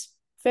was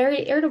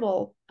very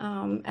irritable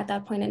at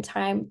that point in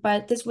time,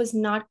 but this was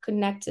not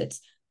connected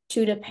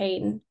to the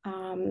pain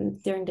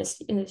during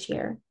this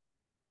year.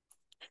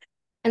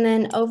 And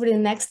then over the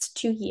next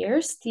 2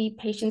 years, the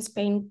patient's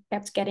pain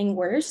kept getting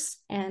worse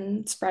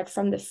and spread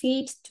from the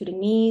feet to the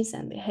knees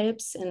and the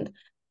hips, and the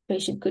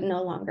patient could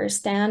no longer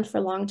stand for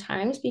long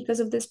times because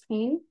of this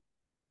pain.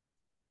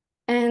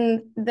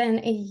 And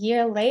then a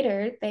year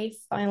later, they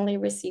finally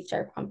received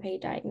our Pompe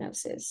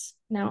diagnosis.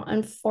 Now,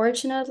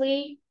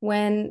 unfortunately,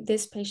 when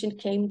this patient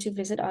came to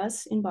visit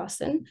us in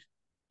Boston,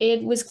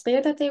 it was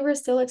clear that they were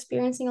still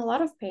experiencing a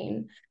lot of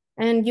pain.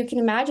 And you can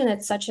imagine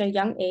at such a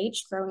young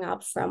age, growing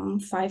up from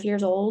 5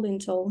 years old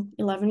until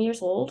 11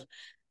 years old,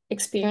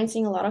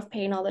 experiencing a lot of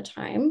pain all the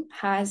time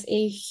has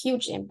a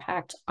huge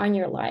impact on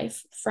your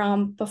life,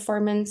 from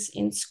performance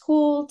in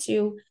school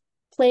to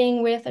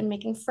playing with and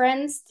making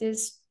friends.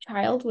 This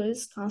child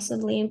was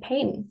constantly in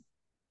pain.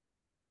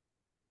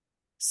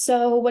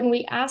 So when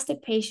we asked the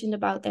patient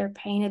about their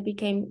pain, it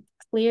became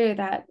clear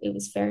that it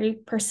was very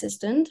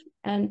persistent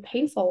and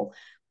painful,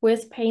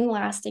 with pain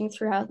lasting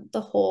throughout the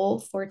whole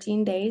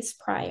 14 days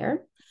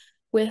prior,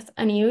 with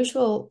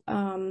unusual,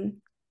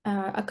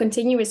 a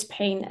continuous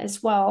pain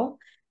as well,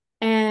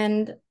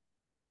 and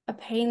a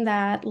pain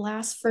that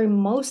lasts for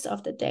most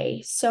of the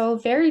day. So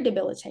very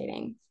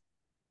debilitating.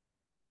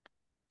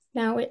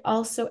 Now, we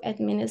also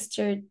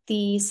administered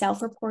the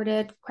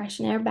self-reported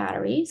questionnaire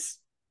batteries,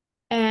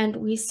 and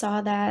we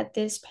saw that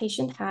this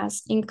patient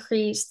has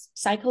increased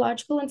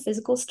psychological and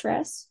physical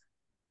stress,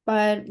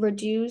 but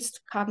reduced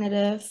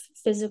cognitive,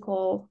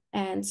 physical,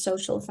 and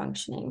social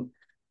functioning.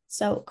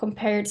 So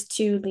compared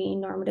to the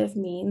normative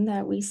mean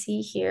that we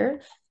see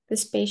here,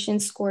 this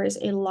patient scores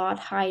a lot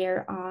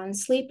higher on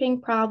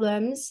sleeping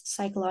problems,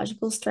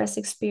 psychological stress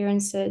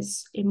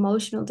experiences,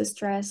 emotional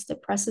distress,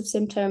 depressive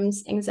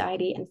symptoms,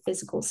 anxiety, and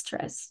physical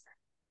stress.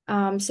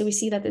 So we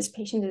see that this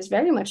patient is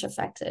very much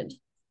affected.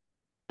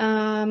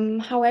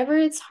 However,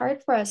 it's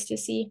hard for us to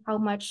see how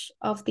much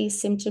of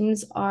these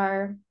symptoms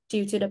are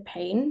due to the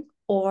pain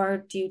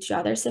or due to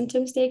other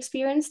symptoms they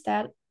experience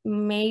that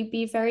may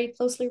be very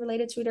closely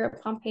related to their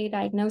Pompe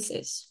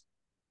diagnosis.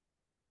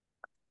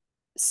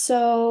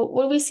 So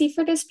what we see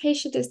for this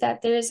patient is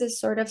that there is a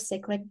sort of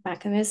cyclic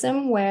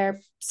mechanism where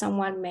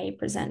someone may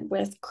present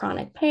with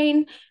chronic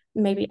pain,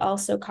 maybe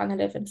also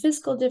cognitive and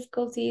physical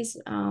difficulties,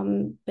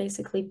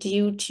 basically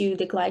due to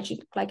the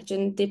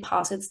glycogen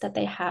deposits that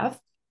they have.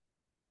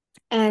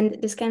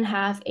 And this can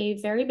have a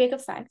very big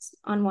effect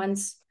on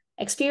one's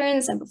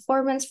experience and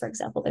performance, for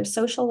example, their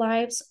social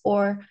lives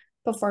or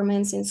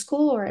performance in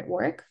school or at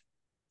work.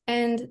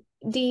 And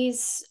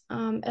these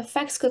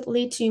effects could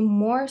lead to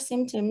more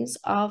symptoms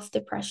of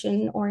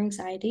depression or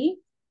anxiety.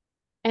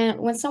 And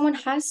when someone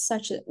has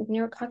such a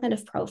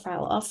neurocognitive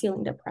profile of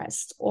feeling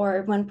depressed,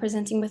 or when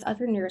presenting with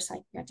other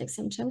neuropsychiatric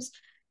symptoms,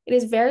 it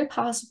is very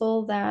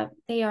possible that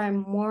they are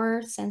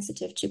more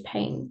sensitive to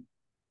pain.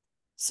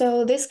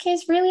 So this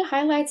case really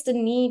highlights the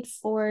need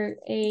for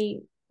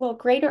a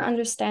greater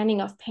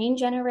understanding of pain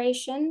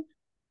generation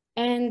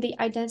and the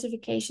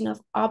identification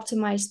of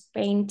optimized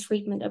pain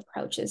treatment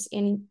approaches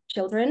in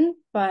children,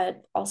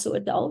 but also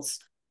adults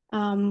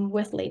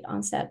with late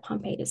onset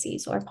Pompe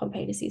disease or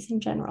Pompe disease in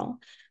general,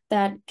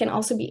 that can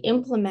also be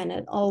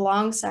implemented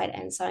alongside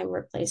enzyme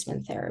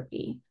replacement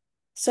therapy.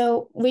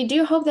 So we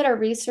do hope that our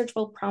research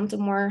will prompt a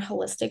more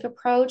holistic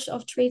approach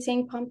of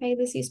treating Pompe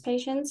disease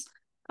patients,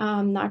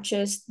 not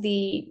just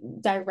the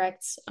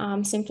direct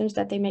symptoms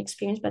that they may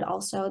experience, but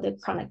also the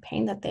chronic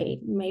pain that they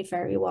may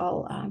very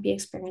well be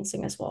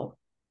experiencing as well.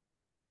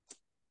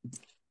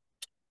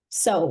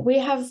 So we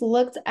have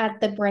looked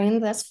at the brain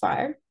thus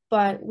far,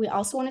 but we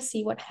also want to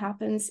see what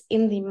happens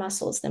in the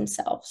muscles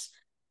themselves.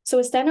 So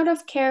a standard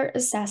of care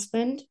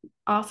assessment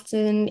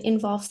often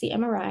involves the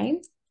MRI.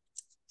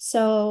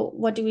 So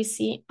what do we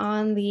see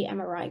on the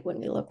MRI when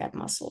we look at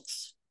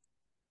muscles?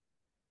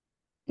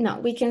 Now,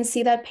 we can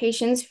see that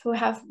patients who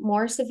have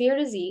more severe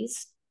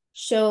disease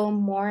show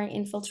more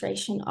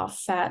infiltration of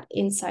fat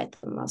inside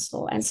the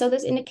muscle. And so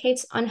this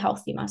indicates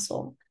unhealthy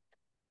muscle.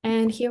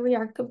 And here we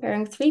are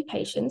comparing 3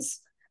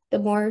 patients. The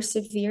more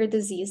severe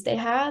disease they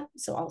had,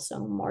 so also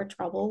more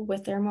trouble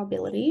with their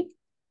mobility,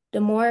 the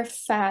more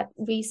fat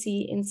we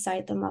see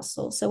inside the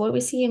muscle. So what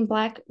we see in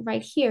black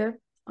right here,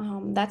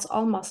 that's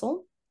all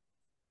muscle.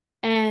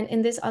 And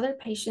in this other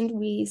patient,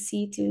 we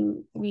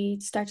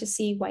start to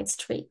see white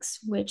streaks,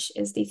 which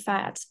is the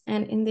fat.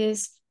 And in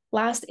this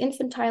last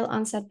infantile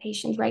onset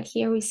patient right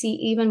here, we see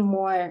even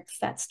more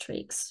fat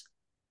streaks.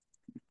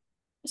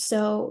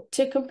 So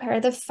to compare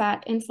the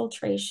fat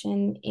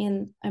infiltration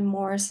in a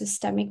more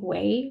systemic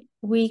way,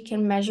 we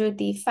can measure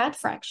the fat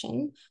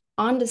fraction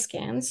on the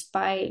scans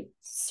by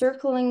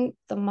circling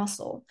the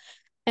muscle.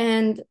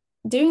 And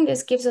doing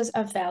this gives us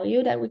a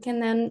value that we can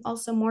then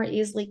also more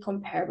easily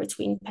compare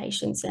between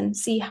patients and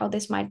see how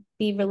this might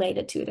be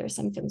related to their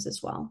symptoms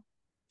as well.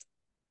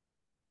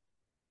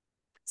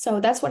 So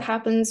that's what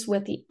happens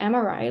with the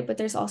MRI, but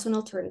there's also an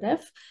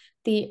alternative,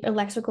 the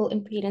electrical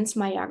impedance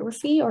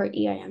myography or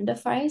EIM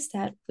device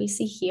that we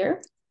see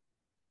here.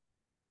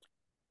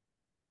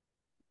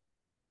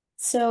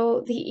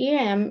 So the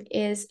EIM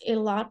is a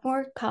lot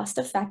more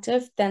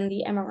cost-effective than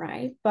the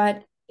MRI,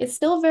 but it's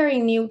still very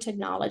new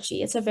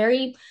technology. It's a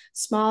very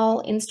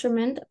small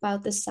instrument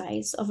about the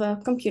size of a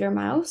computer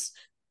mouse,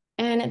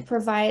 and it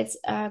provides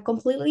a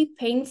completely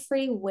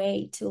pain-free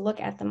way to look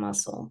at the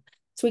muscle.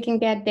 So we can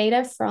get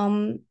data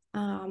from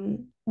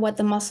what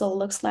the muscle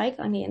looks like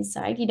on the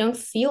inside. You don't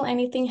feel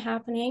anything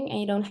happening, and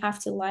you don't have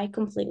to lie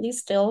completely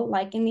still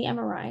like in the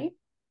MRI,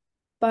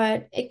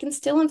 but it can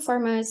still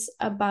inform us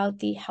about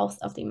the health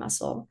of the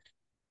muscle.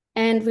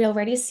 And we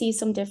already see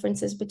some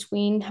differences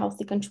between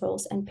healthy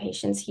controls and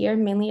patients here,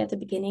 mainly at the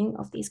beginning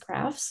of these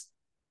graphs.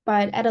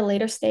 But at a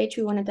later stage,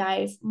 we want to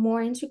dive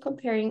more into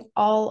comparing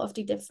all of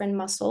the different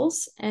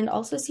muscles and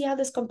also see how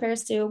this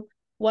compares to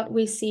what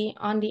we see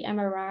on the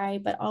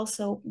MRI, but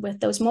also with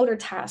those motor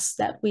tasks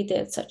that we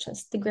did, such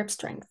as the grip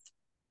strength.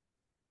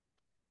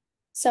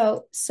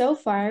 So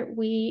far,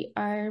 we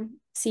are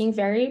seeing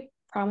very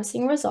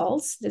promising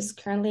results. This is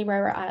currently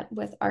where we're at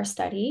with our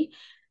study.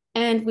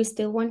 And we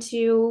still want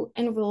to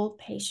enroll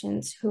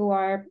patients who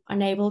are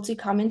unable to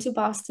come into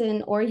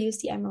Boston or use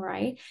the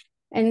MRI.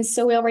 And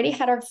so we already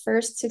had our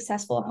first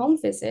successful home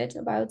visit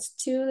about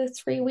 2 to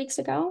 3 weeks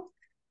ago.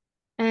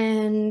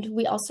 And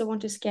we also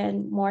want to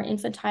scan more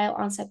infantile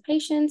onset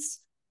patients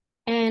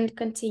and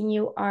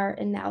continue our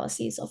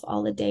analyses of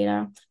all the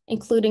data,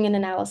 including an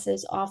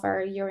analysis of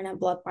our urine and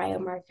blood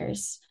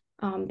biomarkers,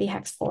 the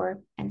HEX4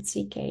 and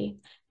CK,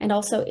 and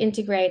also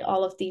integrate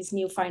all of these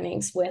new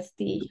findings with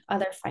the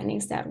other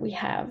findings that we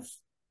have.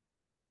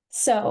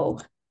 So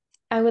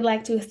I would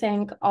like to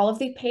thank all of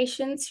the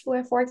patients who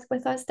have worked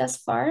with us thus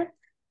far,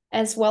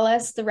 as well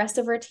as the rest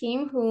of our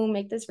team who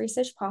make this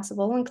research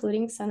possible,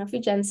 including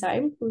Sanofi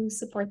Genzyme, who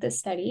support this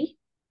study.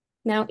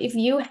 Now, if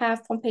you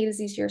have Pompe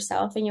disease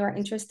yourself and you are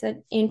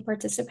interested in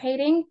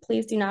participating,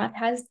 please do not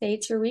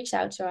hesitate to reach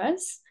out to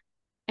us.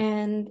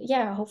 And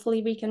yeah,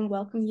 hopefully we can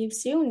welcome you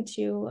soon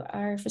to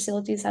our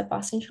facilities at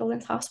Boston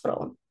Children's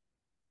Hospital.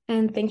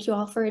 And thank you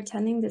all for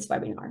attending this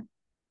webinar.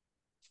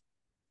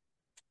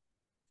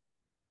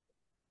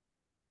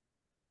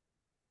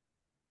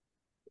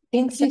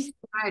 Thank you so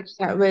much.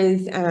 That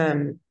was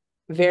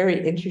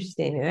very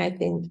interesting, and I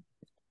think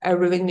a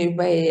really new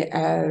way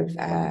of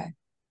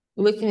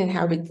looking at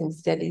how we can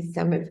study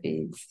some of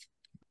these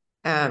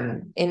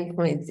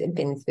endpoints and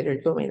things that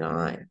are going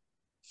on.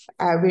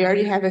 We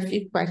already have a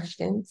few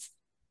questions.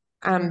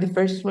 The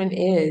first one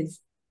is,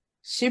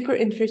 super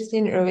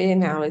interesting early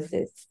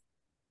analysis.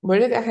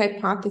 What are the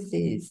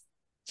hypotheses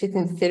to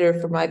consider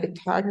for why the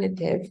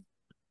cognitive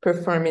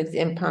performance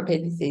in Pompe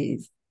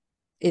disease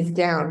is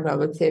down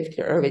relative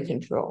to early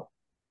control,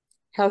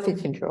 healthy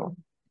control?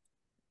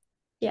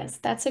 Yes,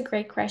 that's a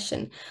great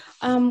question.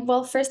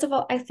 Well, first of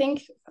all, I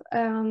think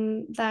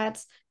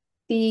that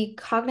the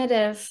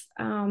cognitive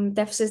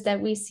deficits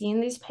that we see in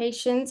these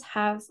patients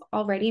have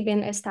already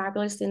been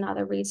established in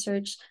other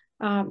research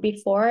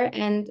before,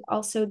 and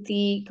also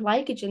the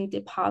glycogen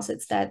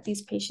deposits that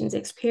these patients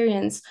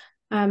experience,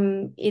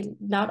 it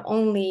not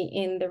only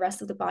in the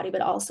rest of the body,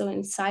 but also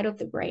inside of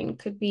the brain,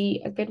 could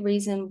be a good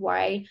reason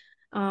why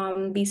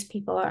these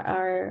people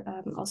are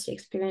also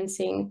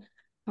experiencing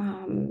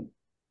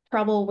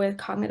trouble with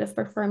cognitive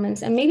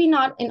performance, and maybe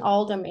not in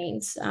all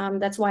domains.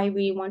 That's why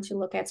we want to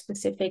look at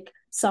specific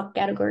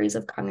subcategories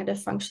of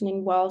cognitive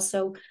functioning well,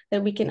 so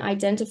that we can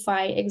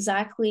identify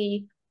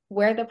exactly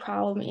where the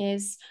problem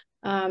is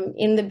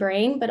in the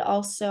brain, but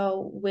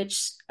also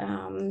which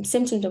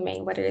symptom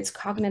domain, whether it's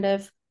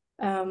cognitive,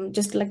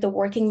 just like the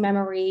working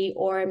memory,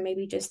 or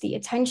maybe just the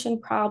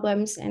attention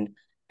problems, and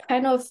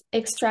kind of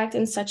extract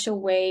in such a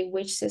way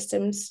which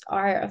systems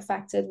are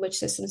affected, which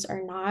systems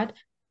are not,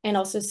 and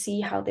also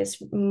see how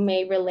this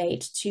may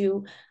relate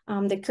to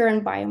the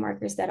current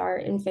biomarkers that are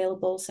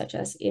available, such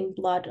as in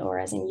blood or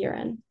as in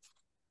urine.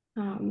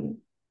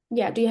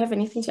 Yeah, do you have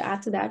anything to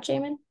add to that,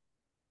 Jaymin?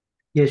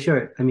 Yeah,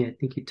 sure. I mean, I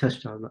think you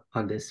touched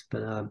on this,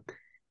 but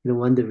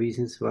one of the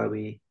reasons why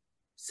we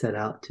set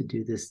out to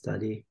do this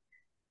study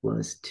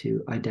was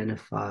to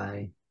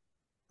identify,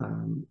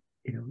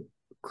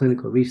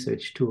 clinical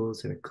research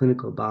tools or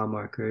clinical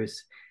biomarkers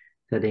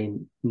that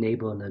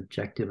enable an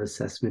objective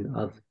assessment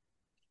of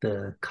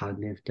the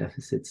cognitive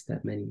deficits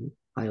that many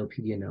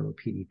IOPD and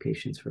LOPD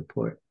patients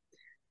report.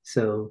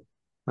 So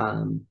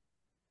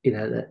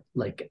that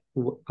like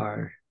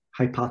our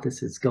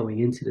hypothesis going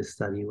into the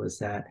study was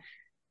that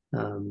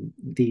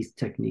these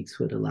techniques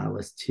would allow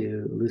us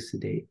to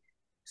elucidate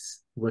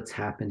what's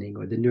happening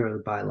or the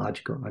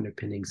neurobiological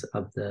underpinnings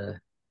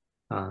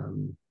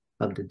um,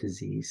 of the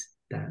disease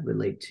that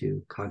relate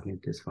to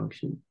cognitive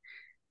dysfunction.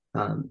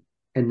 And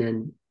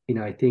then,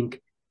 I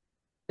think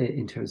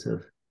in terms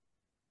of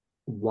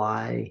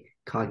why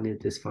cognitive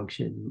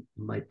dysfunction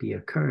might be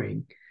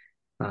occurring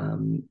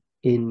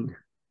in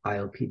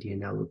IOPD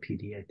and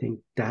LOPD, I think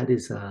that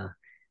is a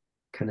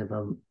kind of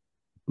a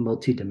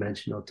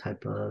multidimensional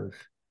type of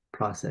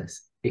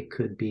process. It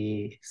could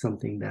be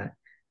something that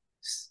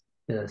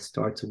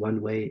starts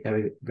one way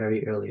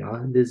very early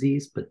on in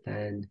disease, but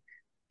then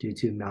due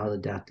to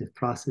maladaptive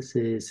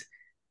processes,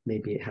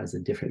 maybe it has a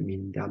different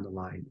meaning down the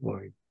line,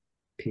 or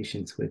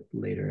patients with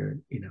later,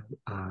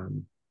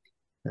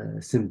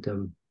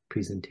 symptom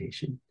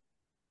presentation.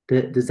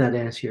 Does that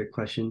answer your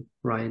question,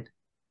 Ryan?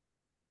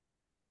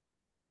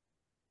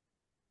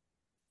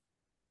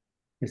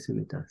 I assume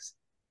it does.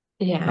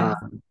 Yeah.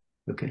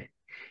 Okay.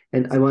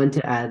 And I wanted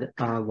to add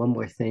one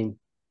more thing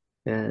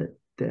that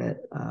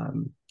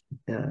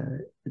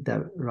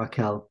that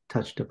Raquel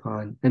touched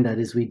upon, and that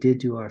is we did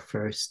do our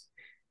first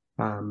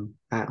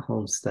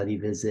at-home study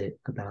visit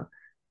about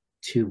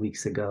 2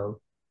 weeks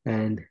ago,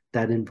 and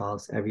that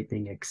involves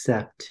everything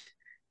except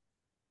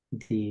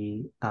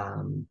the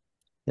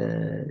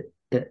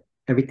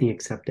everything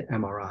except the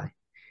MRI.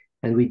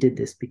 And we did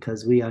this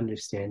because we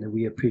understand and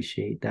we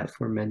appreciate that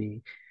for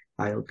many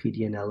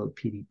IOPD and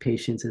LOPD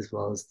patients, as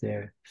well as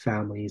their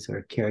families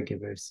or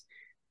caregivers,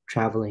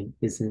 traveling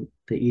isn't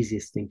the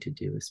easiest thing to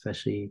do,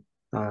 especially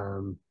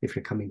if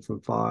you're coming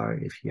from far,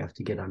 if you have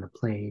to get on a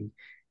plane,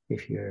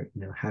 if you're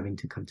having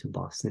to come to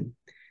Boston.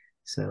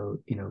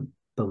 So,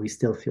 but we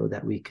still feel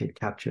that we could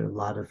capture a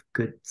lot of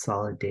good,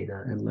 solid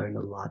data and learn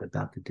a lot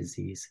about the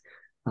disease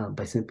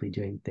by simply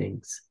doing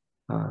things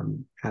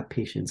at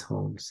patients'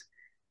 homes.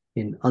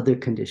 In other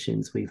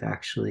conditions, we've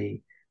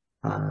actually,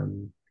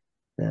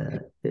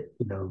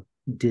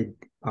 did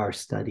our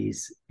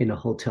studies in a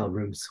hotel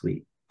room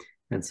suite.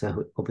 And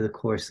so over the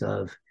course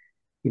of,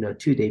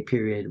 2-day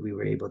period, we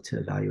were able to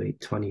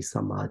evaluate 20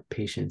 some odd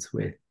patients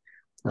with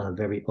a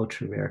very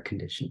ultra rare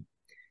condition.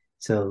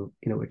 So,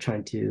 we're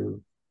trying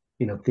to,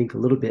 think a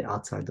little bit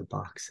outside the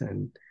box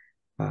and,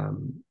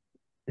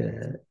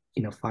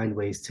 find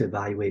ways to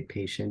evaluate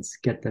patients,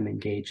 get them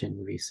engaged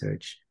in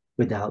research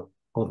without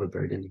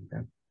overburdening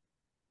them.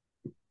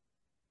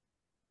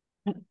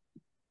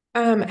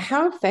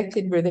 How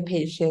affected were the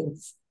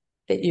patients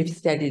that you've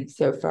studied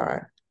so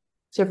far?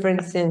 So, for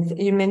instance,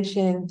 you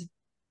mentioned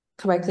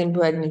collecting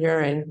blood and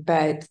urine,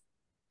 but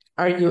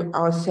are you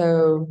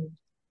also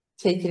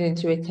taking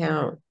into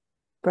account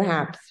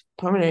perhaps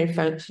pulmonary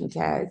function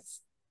tests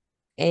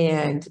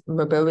and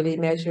mobility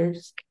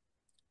measures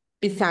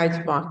besides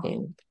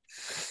walking?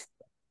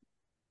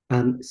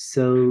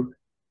 So,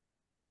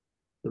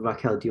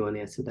 Raquel, do you want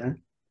to answer that?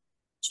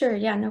 Sure,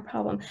 yeah, no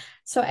problem.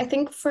 So I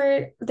think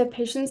for the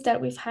patients that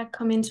we've had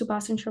come into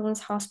Boston Children's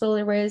Hospital,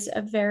 there was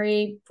a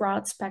very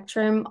broad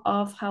spectrum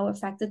of how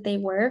affected they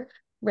were,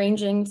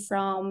 ranging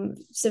from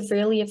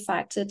severely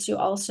affected to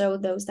also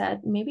those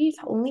that maybe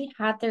have only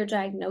had their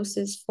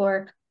diagnosis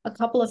for a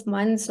couple of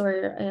months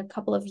or a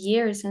couple of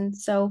years. And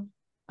so,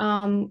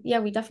 yeah,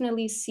 we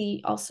definitely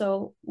see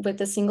also with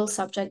the single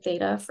subject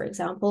data, for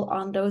example,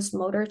 on those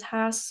motor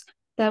tasks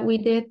that we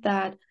did,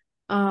 that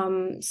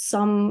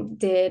some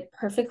did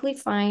perfectly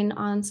fine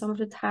on some of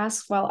the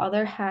tasks, while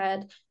other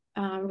had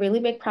really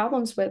big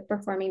problems with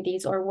performing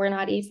these, or were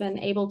not even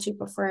able to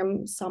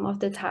perform some of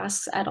the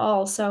tasks at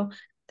all. So I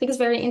think it's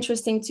very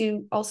interesting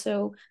to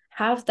also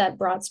have that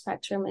broad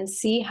spectrum and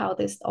see how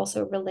this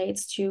also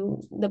relates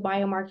to the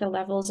biomarker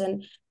levels.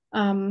 And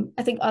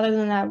I think other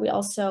than that, we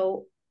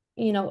also,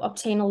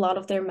 obtain a lot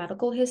of their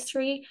medical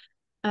history,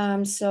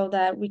 so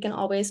that we can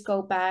always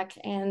go back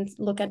and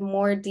look at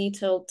more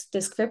detailed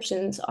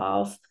descriptions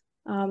of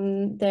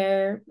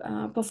their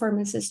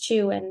performances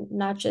too, and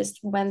not just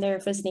when they're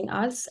visiting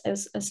us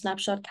as a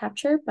snapshot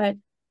capture, but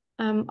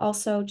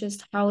also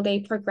just how they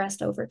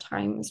progressed over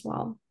time as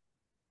well.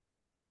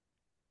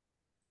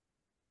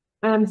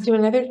 So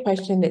another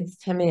question that's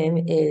come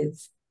in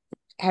is,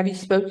 have you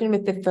spoken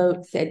with the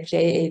folks at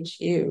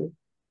JHU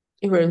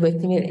who are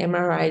looking at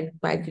MRI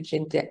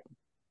glycogen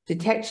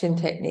detection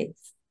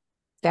techniques?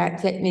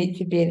 That technique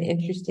could be an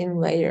interesting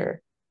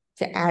layer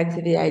to add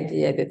to the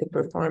idea that the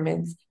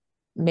performance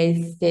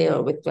may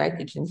scale with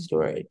glycogen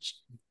storage.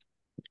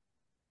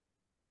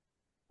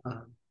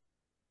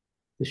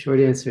 The short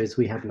answer is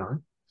we have not.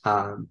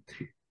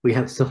 We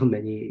have so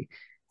many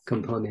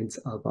components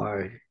of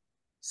our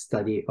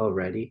study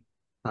already,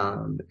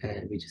 and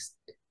we just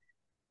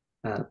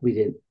we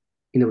didn't.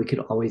 We could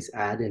always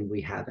add, and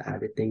we have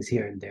added things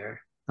here and there,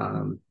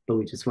 but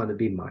we just want to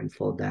be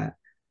mindful that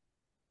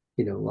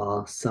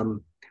while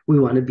we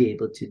want to be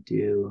able to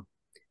do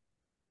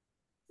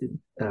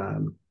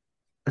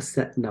a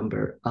set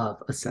number of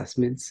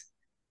assessments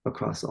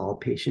across all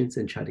patients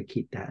and try to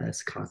keep that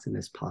as constant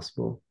as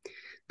possible.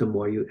 The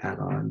more you add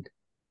on,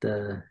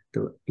 the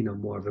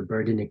more of a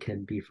burden it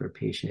can be for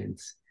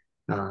patients,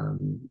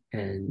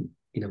 and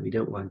we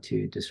don't want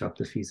to disrupt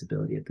the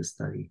feasibility of the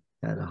study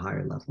at a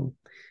higher level.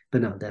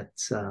 But no,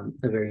 that's a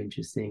very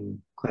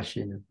interesting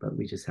question, but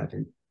we just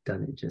haven't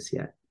done it just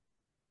yet.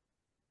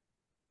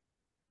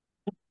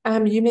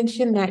 You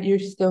mentioned that you're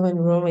still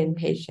enrolling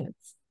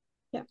patients.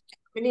 Yeah.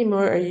 How many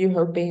more are you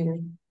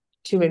hoping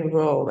to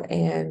enroll?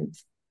 And,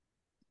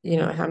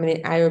 how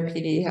many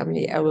IOPD, how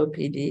many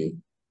LOPD,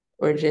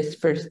 or just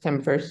first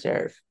come, first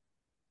serve?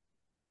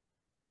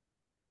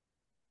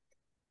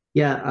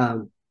 Yeah,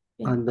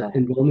 on the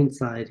enrollment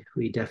side,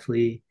 we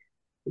definitely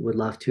would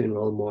love to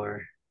enroll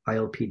more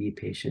IOPD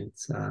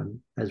patients.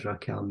 As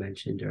Raquel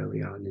mentioned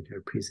early on in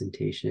her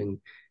presentation,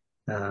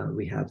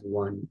 we have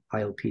one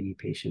IOPD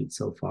patient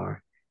so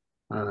far.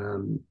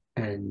 And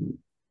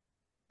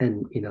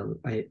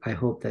I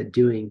hope that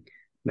doing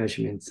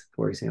measurements,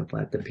 for example,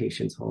 at the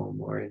patient's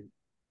home or in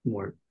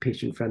more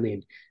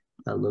patient-friendly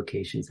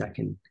locations, that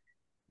can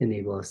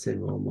enable us to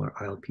enroll more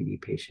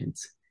IOPD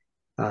patients.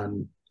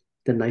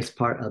 The nice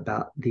part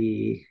about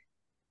the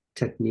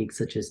techniques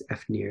such as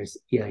FNIRS,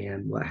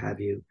 EIM, what have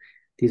you,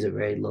 these are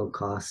very low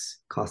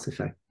cost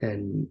effect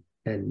and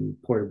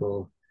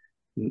portable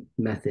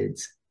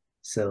methods.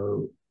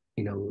 So,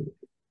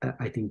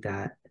 I think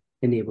that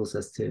enables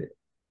us to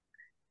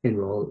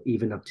enroll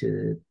even up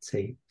to,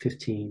 say,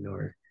 15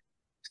 or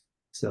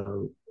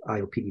so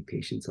IOPD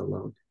patients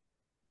alone.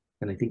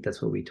 And I think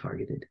that's what we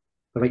targeted.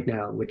 But right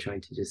now, we're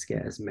trying to just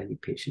get as many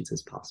patients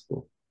as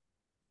possible.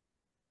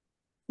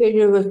 So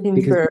you're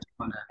looking for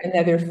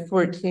another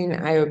 14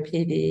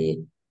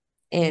 IOPD,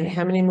 and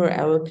how many more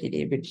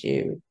LOPD would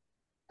you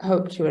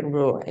hope to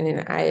enroll in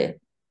an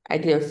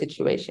ideal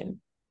situation?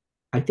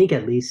 I think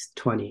at least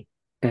 20.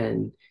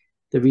 And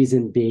the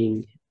reason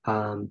being,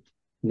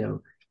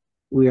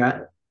 we're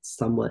at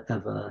somewhat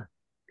of a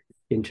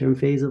interim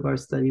phase of our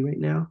study right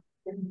now.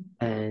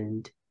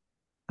 And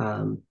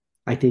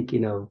I think,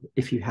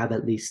 if you have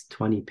at least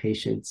 20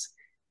 patients,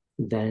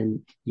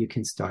 then you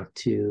can start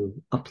to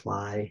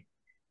apply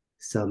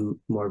some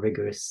more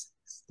rigorous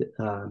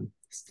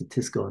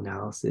statistical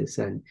analysis,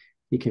 and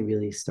you can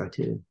really start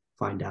to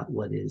find out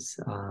what is,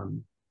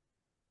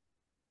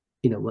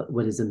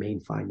 what is the main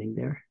finding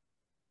there,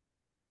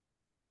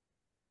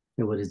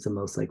 and what is the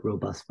most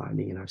robust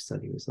finding in our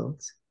study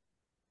results.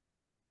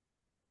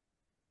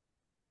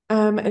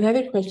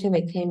 Another question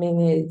that came in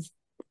is,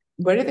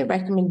 what are the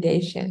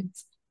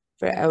recommendations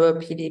for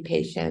LOPD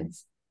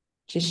patients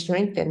to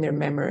strengthen their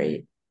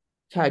memory,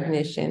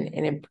 cognition,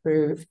 and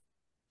improve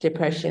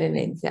depression and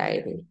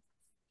anxiety?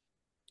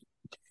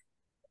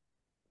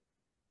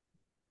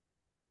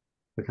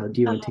 Raquel,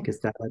 do you want to take a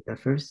stab at that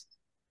first?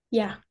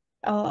 Yeah,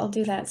 I'll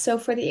do that. So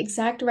for the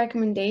exact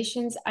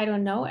recommendations, I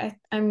don't know.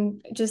 I'm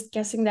just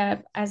guessing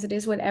that as it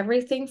is with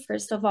everything,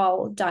 first of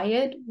all,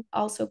 diet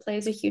also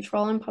plays a huge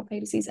role in Pompe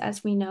disease,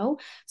 as we know.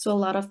 So a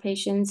lot of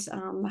patients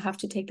have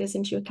to take this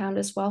into account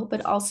as well,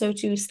 but also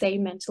to stay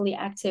mentally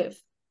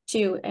active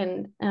too.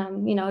 And,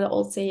 the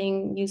old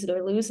saying, use it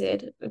or lose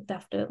it,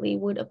 definitely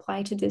would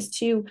apply to this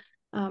too,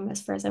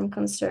 as far as I'm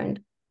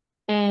concerned.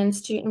 And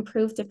to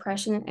improve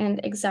depression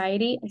and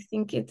anxiety, I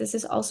think this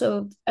is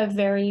also a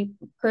very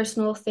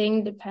personal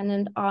thing,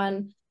 dependent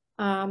on,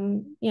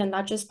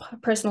 not just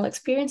personal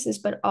experiences,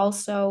 but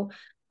also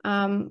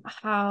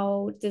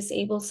how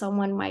disabled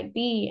someone might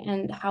be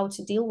and how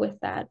to deal with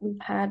that.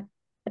 We've had,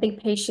 I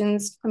think,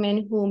 patients come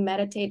in who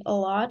meditate a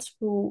lot,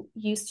 who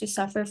used to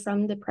suffer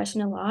from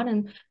depression a lot,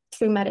 and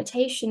through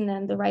meditation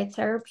and the right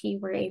therapy,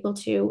 we're able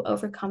to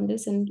overcome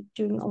this and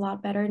doing a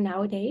lot better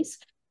nowadays.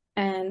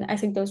 And I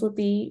think those would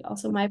be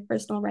also my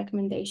personal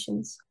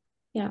recommendations.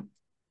 Yeah.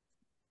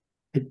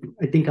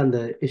 I think on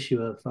the issue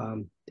of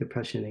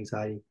depression and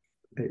anxiety,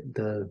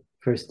 the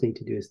first thing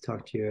to do is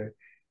talk to your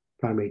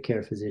primary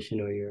care physician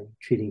or your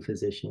treating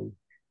physician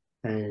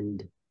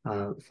and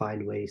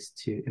find ways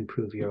to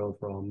improve your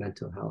overall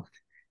mental health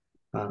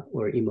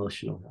or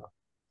emotional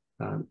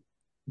health.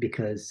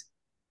 Because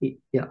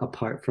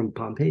apart from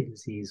Pompe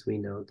disease, we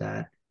know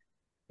that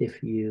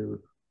if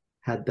you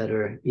have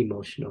better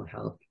emotional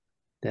health,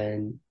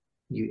 then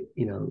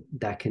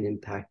that can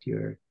impact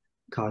your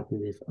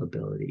cognitive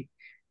ability.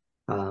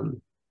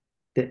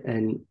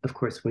 And of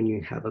course, when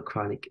you have a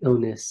chronic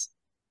illness,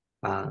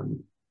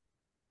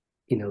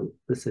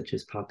 such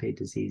as Pompe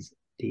disease,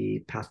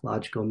 the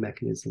pathological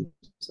mechanisms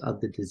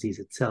of the disease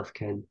itself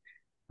can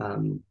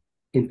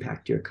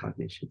impact your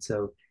cognition.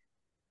 So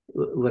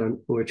what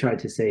we're trying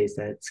to say is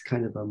that it's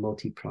kind of a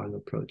multi-pronged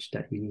approach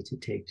that you need to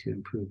take to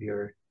improve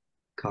your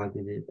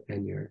cognitive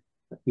and your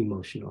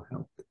emotional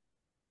health.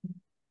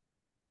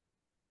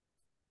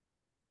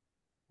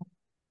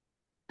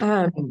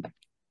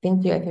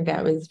 Thank you. I think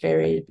that was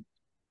very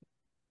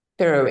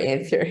thorough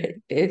answer.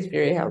 It is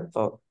very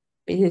helpful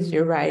because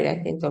you're right. I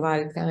think a lot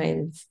of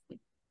times,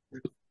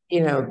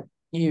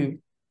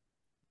 you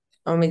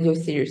only go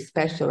see your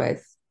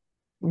specialist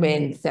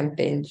when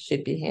something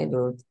should be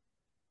handled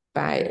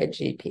by a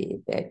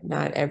GP, that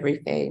not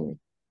everything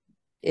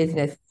is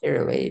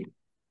necessarily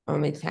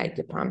only tied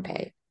to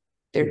Pompe.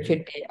 there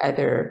could be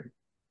other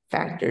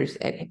factors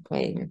at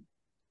play.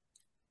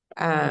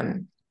 Yeah,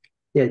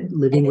 I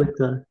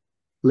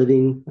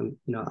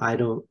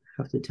don't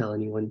have to tell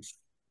anyone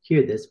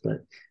hear this,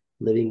 but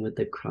living with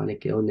a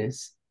chronic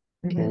illness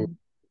can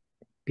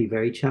be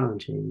very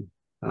challenging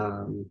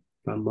from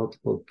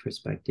multiple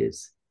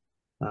perspectives.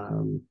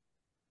 Um,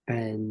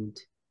 and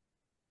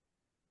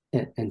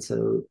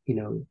so,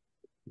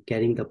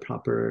 getting the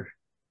proper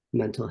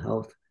mental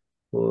health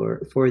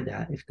for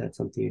that, if that's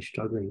something you're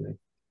struggling with,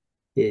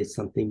 is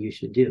something you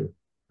should do,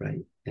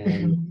 right?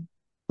 And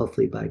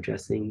hopefully by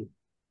addressing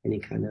any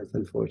kind of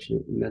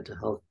unfortunate mental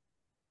health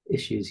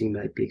issues you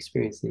might be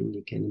experiencing,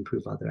 you can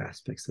improve other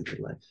aspects of your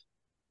life.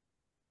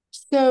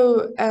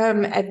 So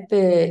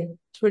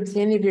towards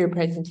the end of your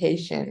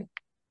presentation,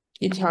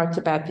 you talked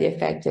about the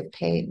effect of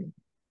pain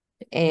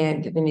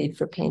and the need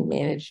for pain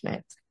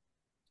management.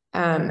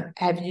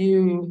 Have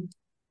you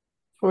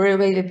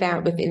correlated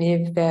that with any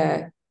of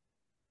the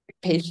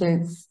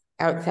patients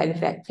outside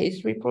of that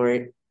case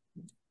report?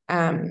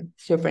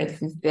 So for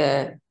instance,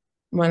 the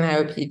 1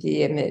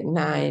 IOPD and the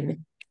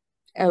 9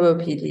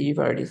 LOPD you've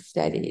already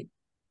studied,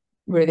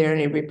 were there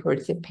any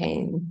reports of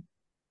pain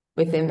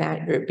within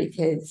that group?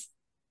 Because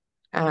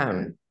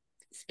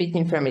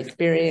speaking from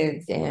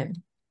experience and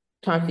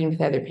talking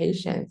with other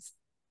patients,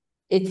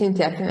 it can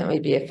definitely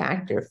be a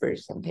factor for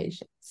some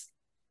patients,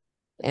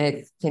 and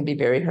it can be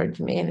very hard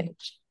to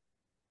manage.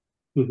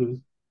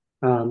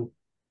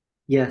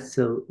 Yes,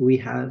 so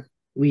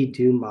we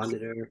do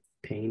monitor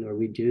pain, or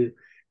we do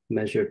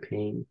measure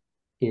pain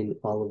in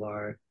all of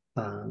our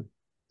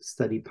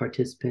study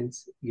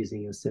participants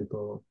using a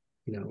simple,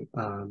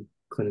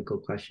 clinical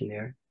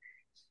questionnaire.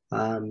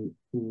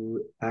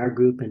 Our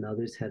group and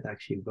others have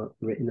actually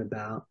written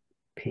about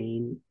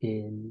pain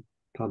in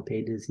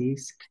Pompe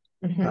disease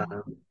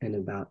and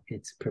about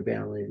its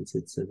prevalence,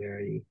 its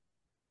severity,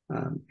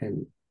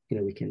 and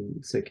we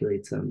can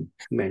circulate some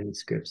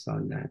manuscripts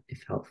on that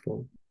if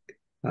helpful.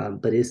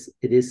 But it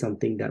is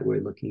something that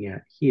we're looking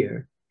at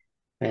here,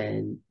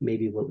 and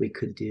maybe what we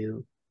could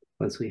do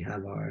once we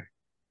have our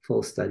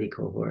full study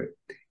cohort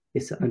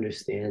is to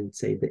understand,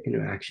 say, the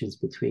interactions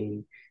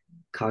between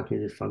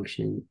cognitive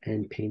function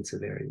and pain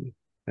severity,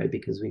 right?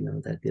 Because we know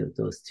that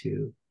those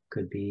two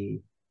could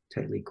be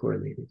tightly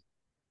correlated.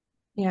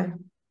 Yeah,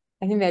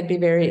 I think that'd be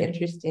very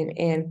interesting.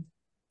 And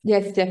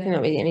yes,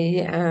 definitely,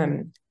 any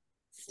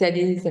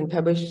studies and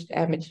published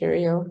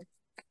material,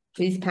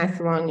 please pass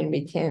along, and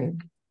we can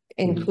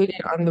include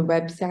it on the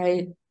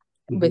website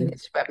with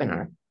this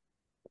webinar.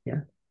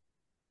 Yeah,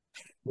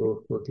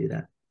 we'll do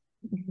that.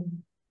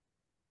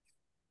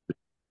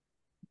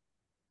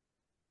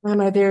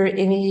 Are there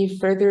any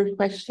further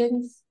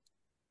questions?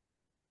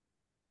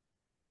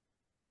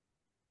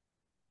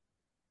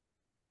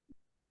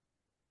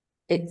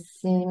 It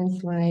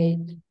seems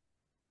like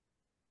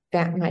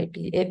that might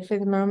be it for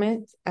the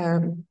moment.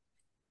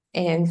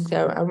 And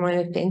so I want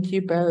to thank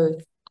you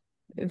both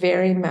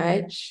very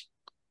much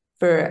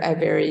for a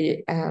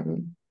very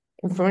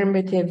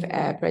informative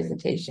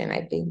presentation.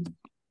 I think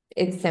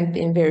it's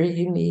something very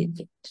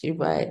unique to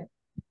what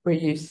we're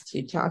used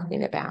to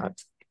talking about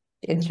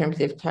in terms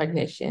of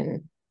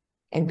cognition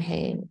and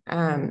pain.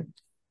 Oh,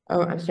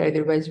 I'm sorry,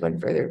 there was one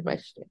further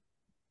question.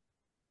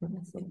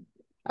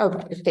 Oh,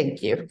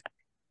 thank you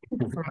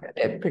for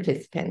the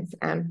participants.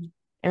 And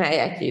I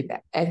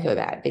echo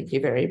that. Thank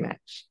you very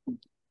much.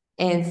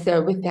 And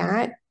so with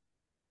that,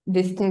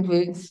 this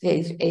concludes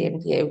today's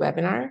AMDA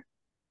webinar.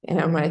 And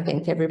I want to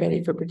thank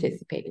everybody for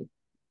participating.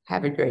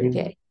 Have a great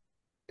day.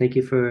 Thank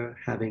you for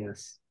having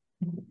us.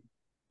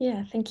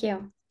 Yeah, thank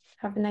you.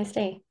 Have a nice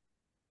day.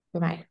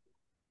 Bye-bye.